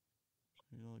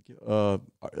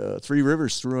 Three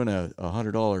Rivers threw in a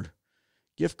 $100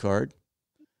 gift card.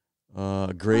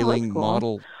 Grayling cool.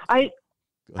 model. I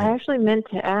actually meant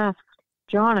to ask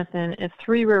Jonathan if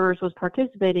Three Rivers was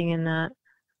participating in that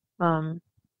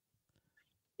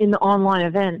in the online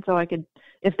event, so I could,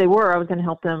 if they were, I was going to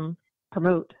help them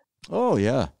promote. Oh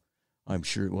yeah, I'm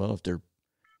sure. Well,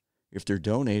 if they're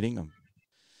donating,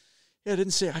 I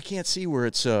didn't say. I can't see where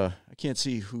it's. I can't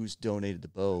see who's donated the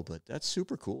bow, but that's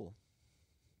super cool.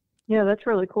 Yeah, that's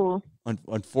really cool.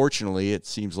 Unfortunately, it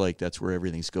seems like that's where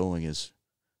everything's going is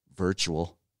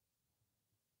virtual.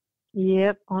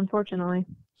 Yep, unfortunately.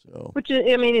 So, which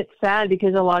is, I mean, it's sad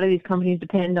because a lot of these companies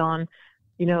depend on,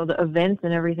 the events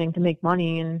and everything to make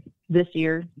money. And this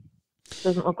year, it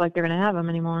doesn't look like they're going to have them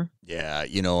anymore. Yeah,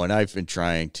 and I've been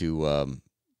trying to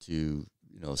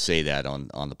say that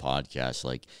on the podcast.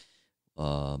 Like,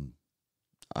 I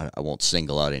won't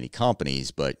single out any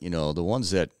companies, but the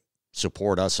ones that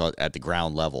support us at the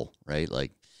ground level, right?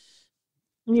 Like,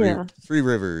 Three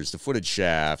Rivers, the Footed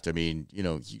Shaft. I mean,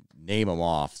 you name them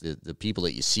off. The people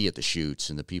that you see at the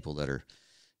shoots and the people that are,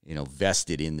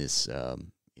 vested in this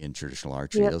in traditional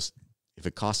archery. Yep. If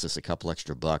it costs us a couple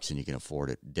extra bucks and you can afford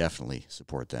it, definitely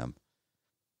support them.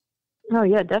 Oh,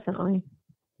 yeah, definitely.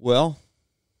 Well,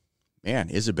 man,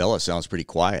 Isabella sounds pretty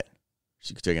quiet.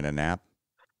 She's taking a nap.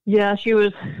 Yeah, she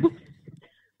was.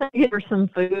 I gave her some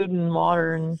food and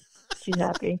water, and she's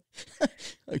happy.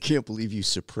 I can't believe you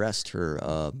suppressed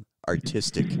her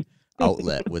artistic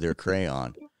outlet with her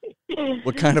crayon.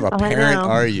 What kind of a parent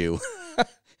are you?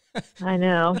 I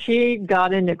know. She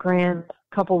got into crayons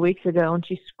a couple weeks ago, and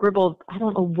she scribbled. I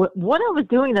don't know what I was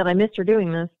doing that I missed her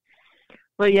doing this.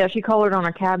 But, yeah, she colored on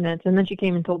her cabinets, and then she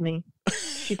came and told me.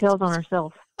 She tells on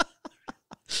herself.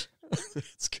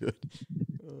 That's good.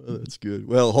 Oh, that's good.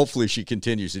 Well, hopefully she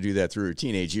continues to do that through her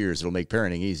teenage years. It'll make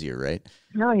parenting easier, right?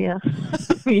 Oh, yeah.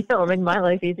 Yeah, it'll make my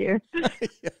life easier.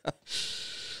 Yeah.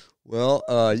 Well,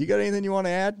 you got anything you want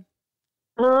to add?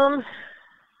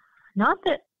 Not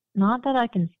that I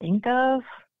can think of.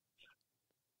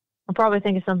 I'll probably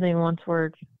think of something once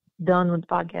we're done with the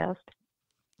podcast.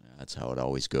 That's how it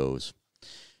always goes.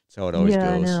 That's how it always goes.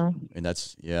 I know. And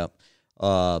that's, yeah.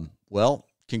 Well,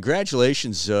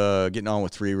 congratulations getting on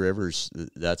with Three Rivers.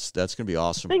 That's going to be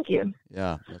awesome. Thank you.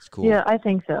 Yeah, that's cool. Yeah, I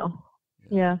think so.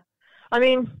 Yeah. I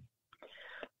mean,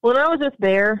 when I was with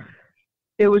Bear,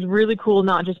 it was really cool,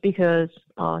 not just because,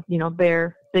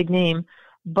 Bear, big name,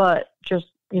 but just,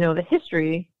 the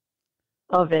history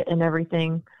of it and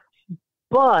everything.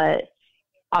 But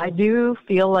I do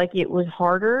feel like it was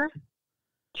harder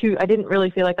I didn't really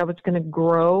feel like I was going to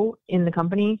grow in the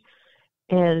company.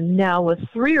 And now with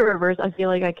Three Rivers, I feel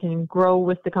like I can grow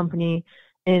with the company,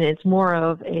 and it's more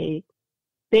of a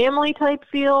family type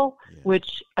feel,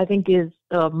 which I think is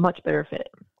a much better fit.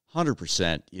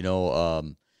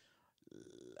 100%.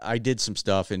 I did some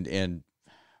stuff, and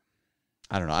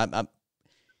I don't know. I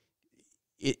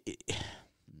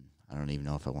don't even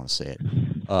know if I want to say it.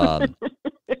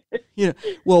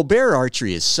 Well, Bear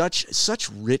Archery is such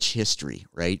rich history,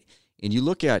 right? And you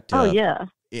look at oh yeah.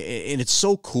 And it's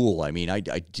so cool. I mean, I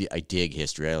dig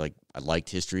history. I liked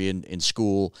history in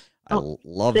school. I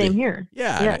love same here.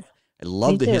 Yeah, yes. I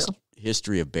love the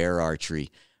history of Bear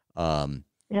Archery.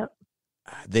 Yep.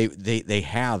 They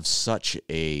have such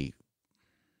a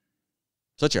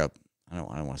I don't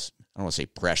want to say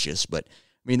precious, but I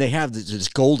mean they have this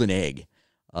golden egg.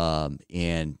 And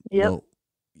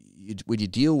when you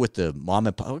deal with the mom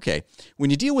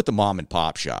and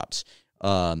pop shops,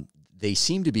 they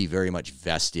seem to be very much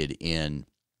vested in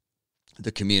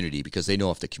the community because they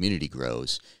know if the community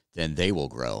grows, then they will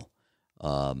grow.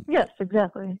 Yes,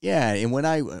 exactly. Yeah, and when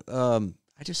I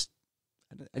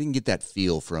didn't get that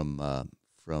feel from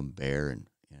Bear, and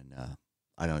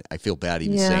I feel bad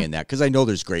even saying that because I know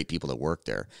there's great people that work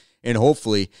there, and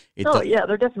hopefully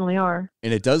there definitely are,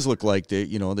 and it does look like they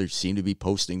seem to be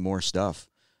posting more stuff.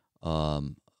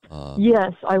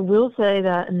 Yes, I will say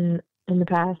that in the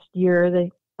past year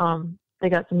they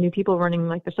got some new people running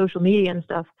like the social media and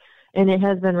stuff, and it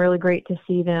has been really great to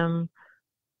see them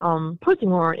posting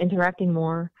more, interacting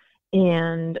more,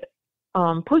 and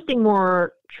posting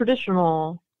more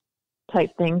traditional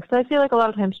type things. Because I feel like a lot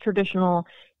of times traditional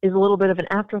is a little bit of an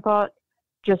afterthought,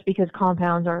 just because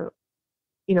compounds are,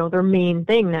 their main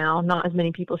thing now. Not as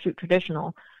many people shoot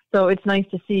traditional, so it's nice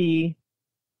to see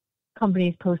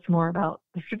companies post more about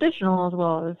the traditional as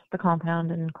well as the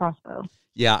compound and crossbow.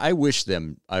 Yeah, I wish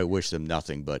them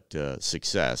nothing but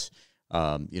success.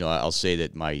 I'll say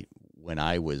that when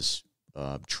I was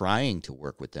trying to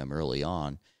work with them early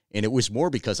on, and it was more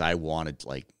because I wanted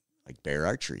like Bear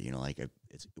Archery,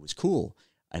 it was cool,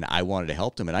 and I wanted to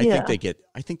help them, and I think they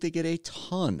get a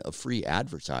ton of free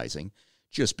advertising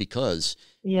just because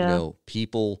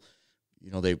people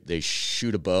they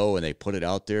shoot a bow and they put it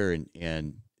out there,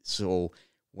 and so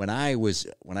when I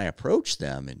approached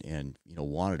them and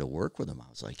wanted to work with them, I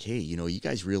was like, hey, you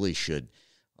guys really should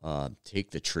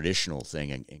take the traditional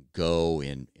thing and go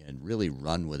and really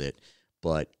run with it.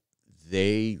 But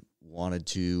they wanted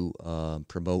to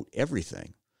promote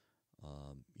everything.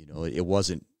 It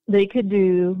wasn't. They could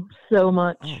do so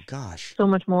much. Oh gosh, so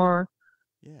much more.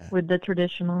 Yeah. With the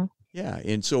traditional. Yeah,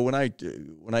 and so when I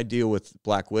deal with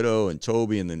Black Widow and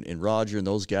Toby and Roger and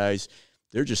those guys,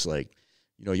 they're just like,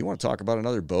 you want to talk about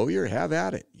another bow year? Have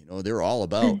at it. They're all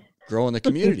about growing the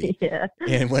community. Yeah.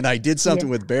 And when I did something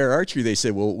with Bear Archery, they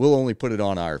said, well, we'll only put it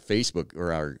on our Facebook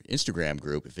or our Instagram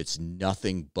group if it's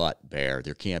nothing but Bear.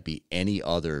 There can't be any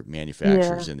other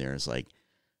manufacturers in there. It's like,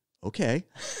 okay.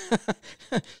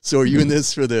 So are you in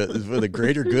this for the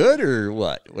greater good or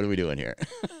what? What are we doing here?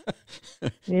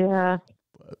 Yeah.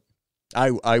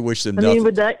 I wish them nothing. I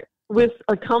mean, with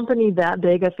a company that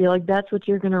big, I feel like that's what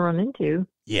you're going to run into.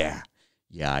 Yeah.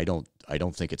 Yeah, I don't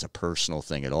think it's a personal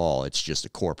thing at all. It's just a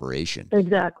corporation.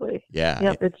 Exactly. Yeah.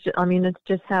 Yep. It's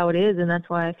just how it is, and that's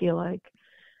why I feel like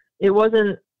it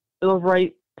wasn't the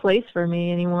right place for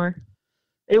me anymore.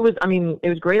 It was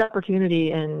a great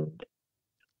opportunity, and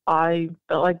I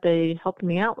felt like they helped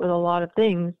me out with a lot of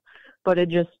things, but it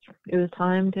was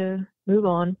time to move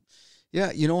on. Yeah,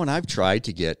 and I've tried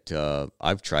to get them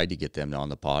on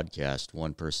the podcast,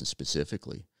 one person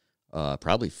specifically,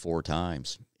 probably 4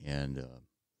 times, and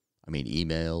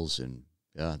emails, and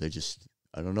they just,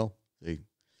 I don't know,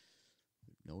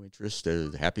 no interest. They're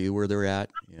happy where they're at,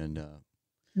 and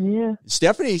I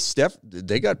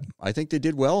think they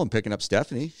did well in picking up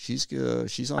Stephanie. She's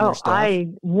on their staff. I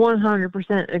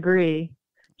 100% agree.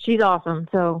 She's awesome,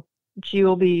 so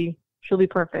she'll be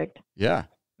perfect. Yeah,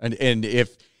 and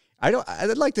if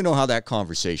I'd like to know how that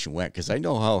conversation went, because I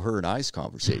know how her and I's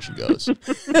conversation goes.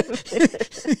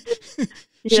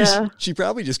 Yeah. She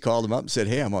probably just called him up and said,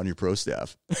 "Hey, I'm on your pro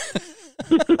staff."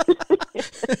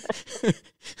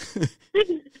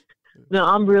 No,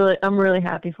 I'm really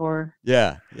happy for her.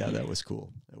 Yeah, that was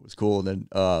cool. And then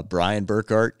Brian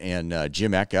Burkhart and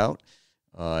Jim Eckhout,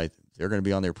 they're going to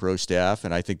be on their pro staff,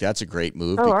 and I think that's a great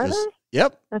move. Oh, are they?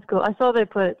 Yep. That's cool. I saw they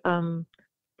put Fred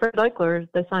Eichler.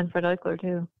 They signed Fred Eichler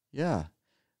too. Yeah.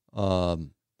 And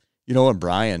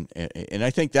Brian, and I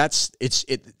think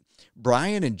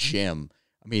Brian and Jim,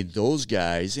 those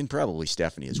guys, and probably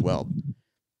Stephanie as well.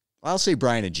 I'll say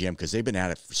Brian and Jim because they've been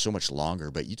at it for so much longer,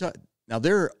 but now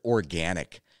they're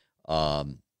organic. I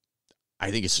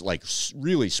think it's like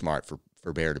really smart for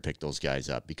Bear to pick those guys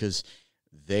up because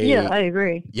I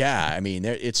agree. Yeah.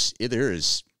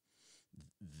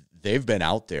 They've been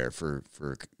out there for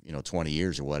 20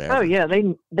 years or whatever. Oh yeah.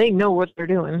 They know what they're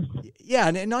doing. Yeah.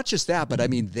 And not just that, but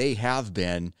they have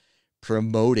been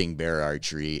promoting bear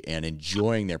archery and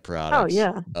enjoying their products. Oh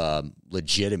yeah.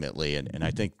 Legitimately. And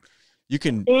I think you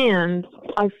can. And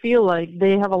I feel like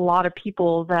they have a lot of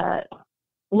people that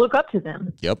look up to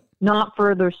them. Yep. Not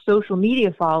for their social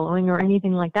media following or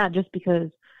anything like that, just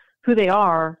because who they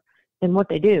are and what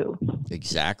they do.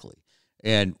 Exactly.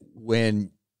 And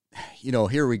when,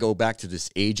 here we go back to this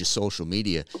age of social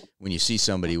media, when you see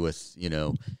somebody with,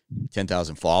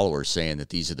 10,000 followers saying that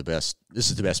this is the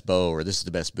best bow, or this is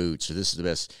the best boots, or this is the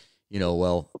best, how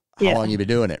long you been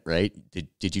doing it, right?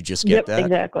 Did you just get that?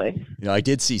 Exactly. I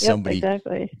did see somebody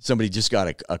just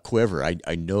got a quiver.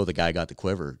 I know the guy got the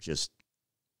quiver just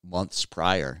months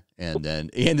prior, and then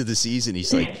at the end of the season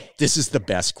he's like, this is the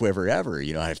best quiver ever.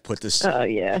 I've put this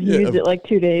used it like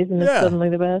 2 days and it's suddenly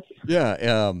the best.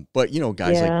 But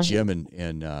guys like Jim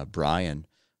and Brian,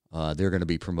 they're going to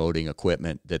be promoting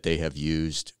equipment that they have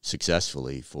used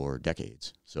successfully for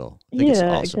decades, so I think it's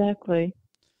awesome. Exactly.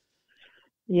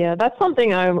 That's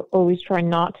something I always try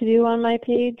not to do on my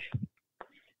page,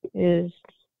 is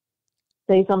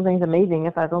say something's amazing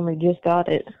if I've only just got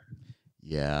it.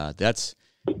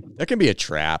 That can be a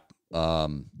trap.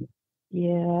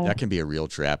 That can be a real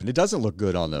trap, and it doesn't look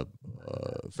good on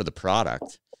for the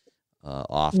product.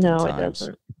 Oftentimes. No, it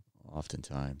doesn't.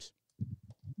 Oftentimes,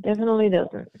 definitely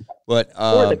doesn't. But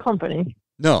or the company.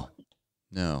 No,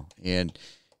 and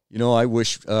I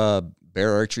wish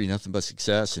Bear Archery nothing but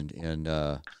success, and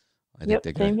I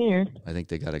think same here. I think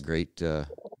they got a great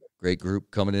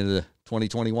group coming into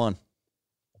 2021.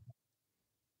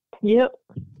 Yep.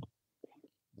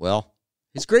 Well,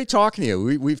 it's great talking to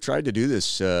you. We've tried to do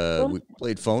this. We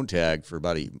played phone tag for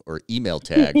email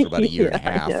tag for about a year and a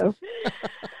half.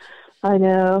 I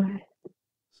know.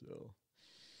 So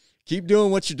keep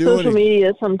doing what you're doing. Social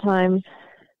media sometimes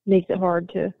makes it hard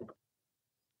to.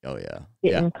 Oh yeah.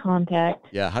 Get in contact.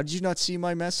 Yeah. How did you not see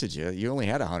my message? You only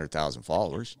had 100,000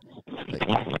 followers.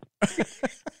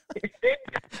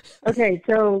 Okay,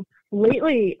 so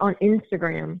lately on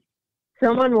Instagram,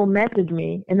 someone will message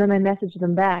me, and then I message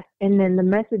them back, and then the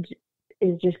message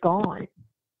is just gone.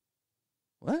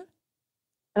 What?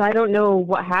 And I don't know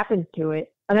what happened to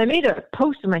it. And I made a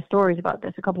post in my stories about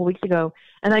this a couple weeks ago,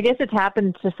 and I guess it's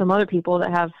happened to some other people that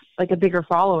have like a bigger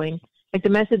following. Like the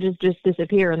messages just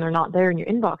disappear, and they're not there in your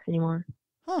inbox anymore.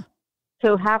 Huh.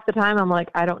 So half the time I'm like,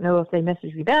 I don't know if they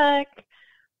message me back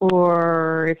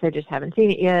or if they just haven't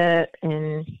seen it yet.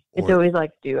 And it's always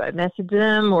like, do I message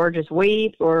them or just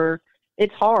wait? Or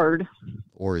it's hard.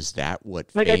 Or is that what?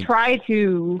 Like I try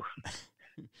to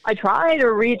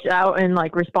reach out and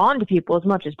like respond to people as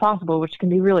much as possible, which can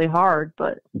be really hard.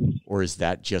 But or is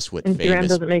that just what Instagram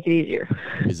doesn't make it easier?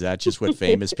 Is that just what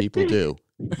famous people do?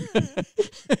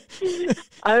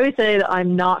 I always say that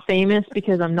I'm not famous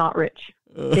because I'm not rich.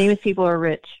 Famous people are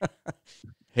rich.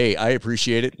 Hey, I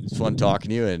appreciate it. It's fun talking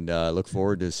to you, and look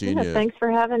forward to seeing you. Thanks for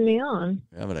having me on.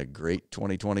 Having a great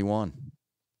 2021.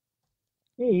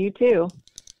 Yeah, you too.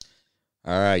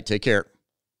 All right, take care.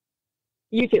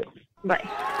 You too. Bye.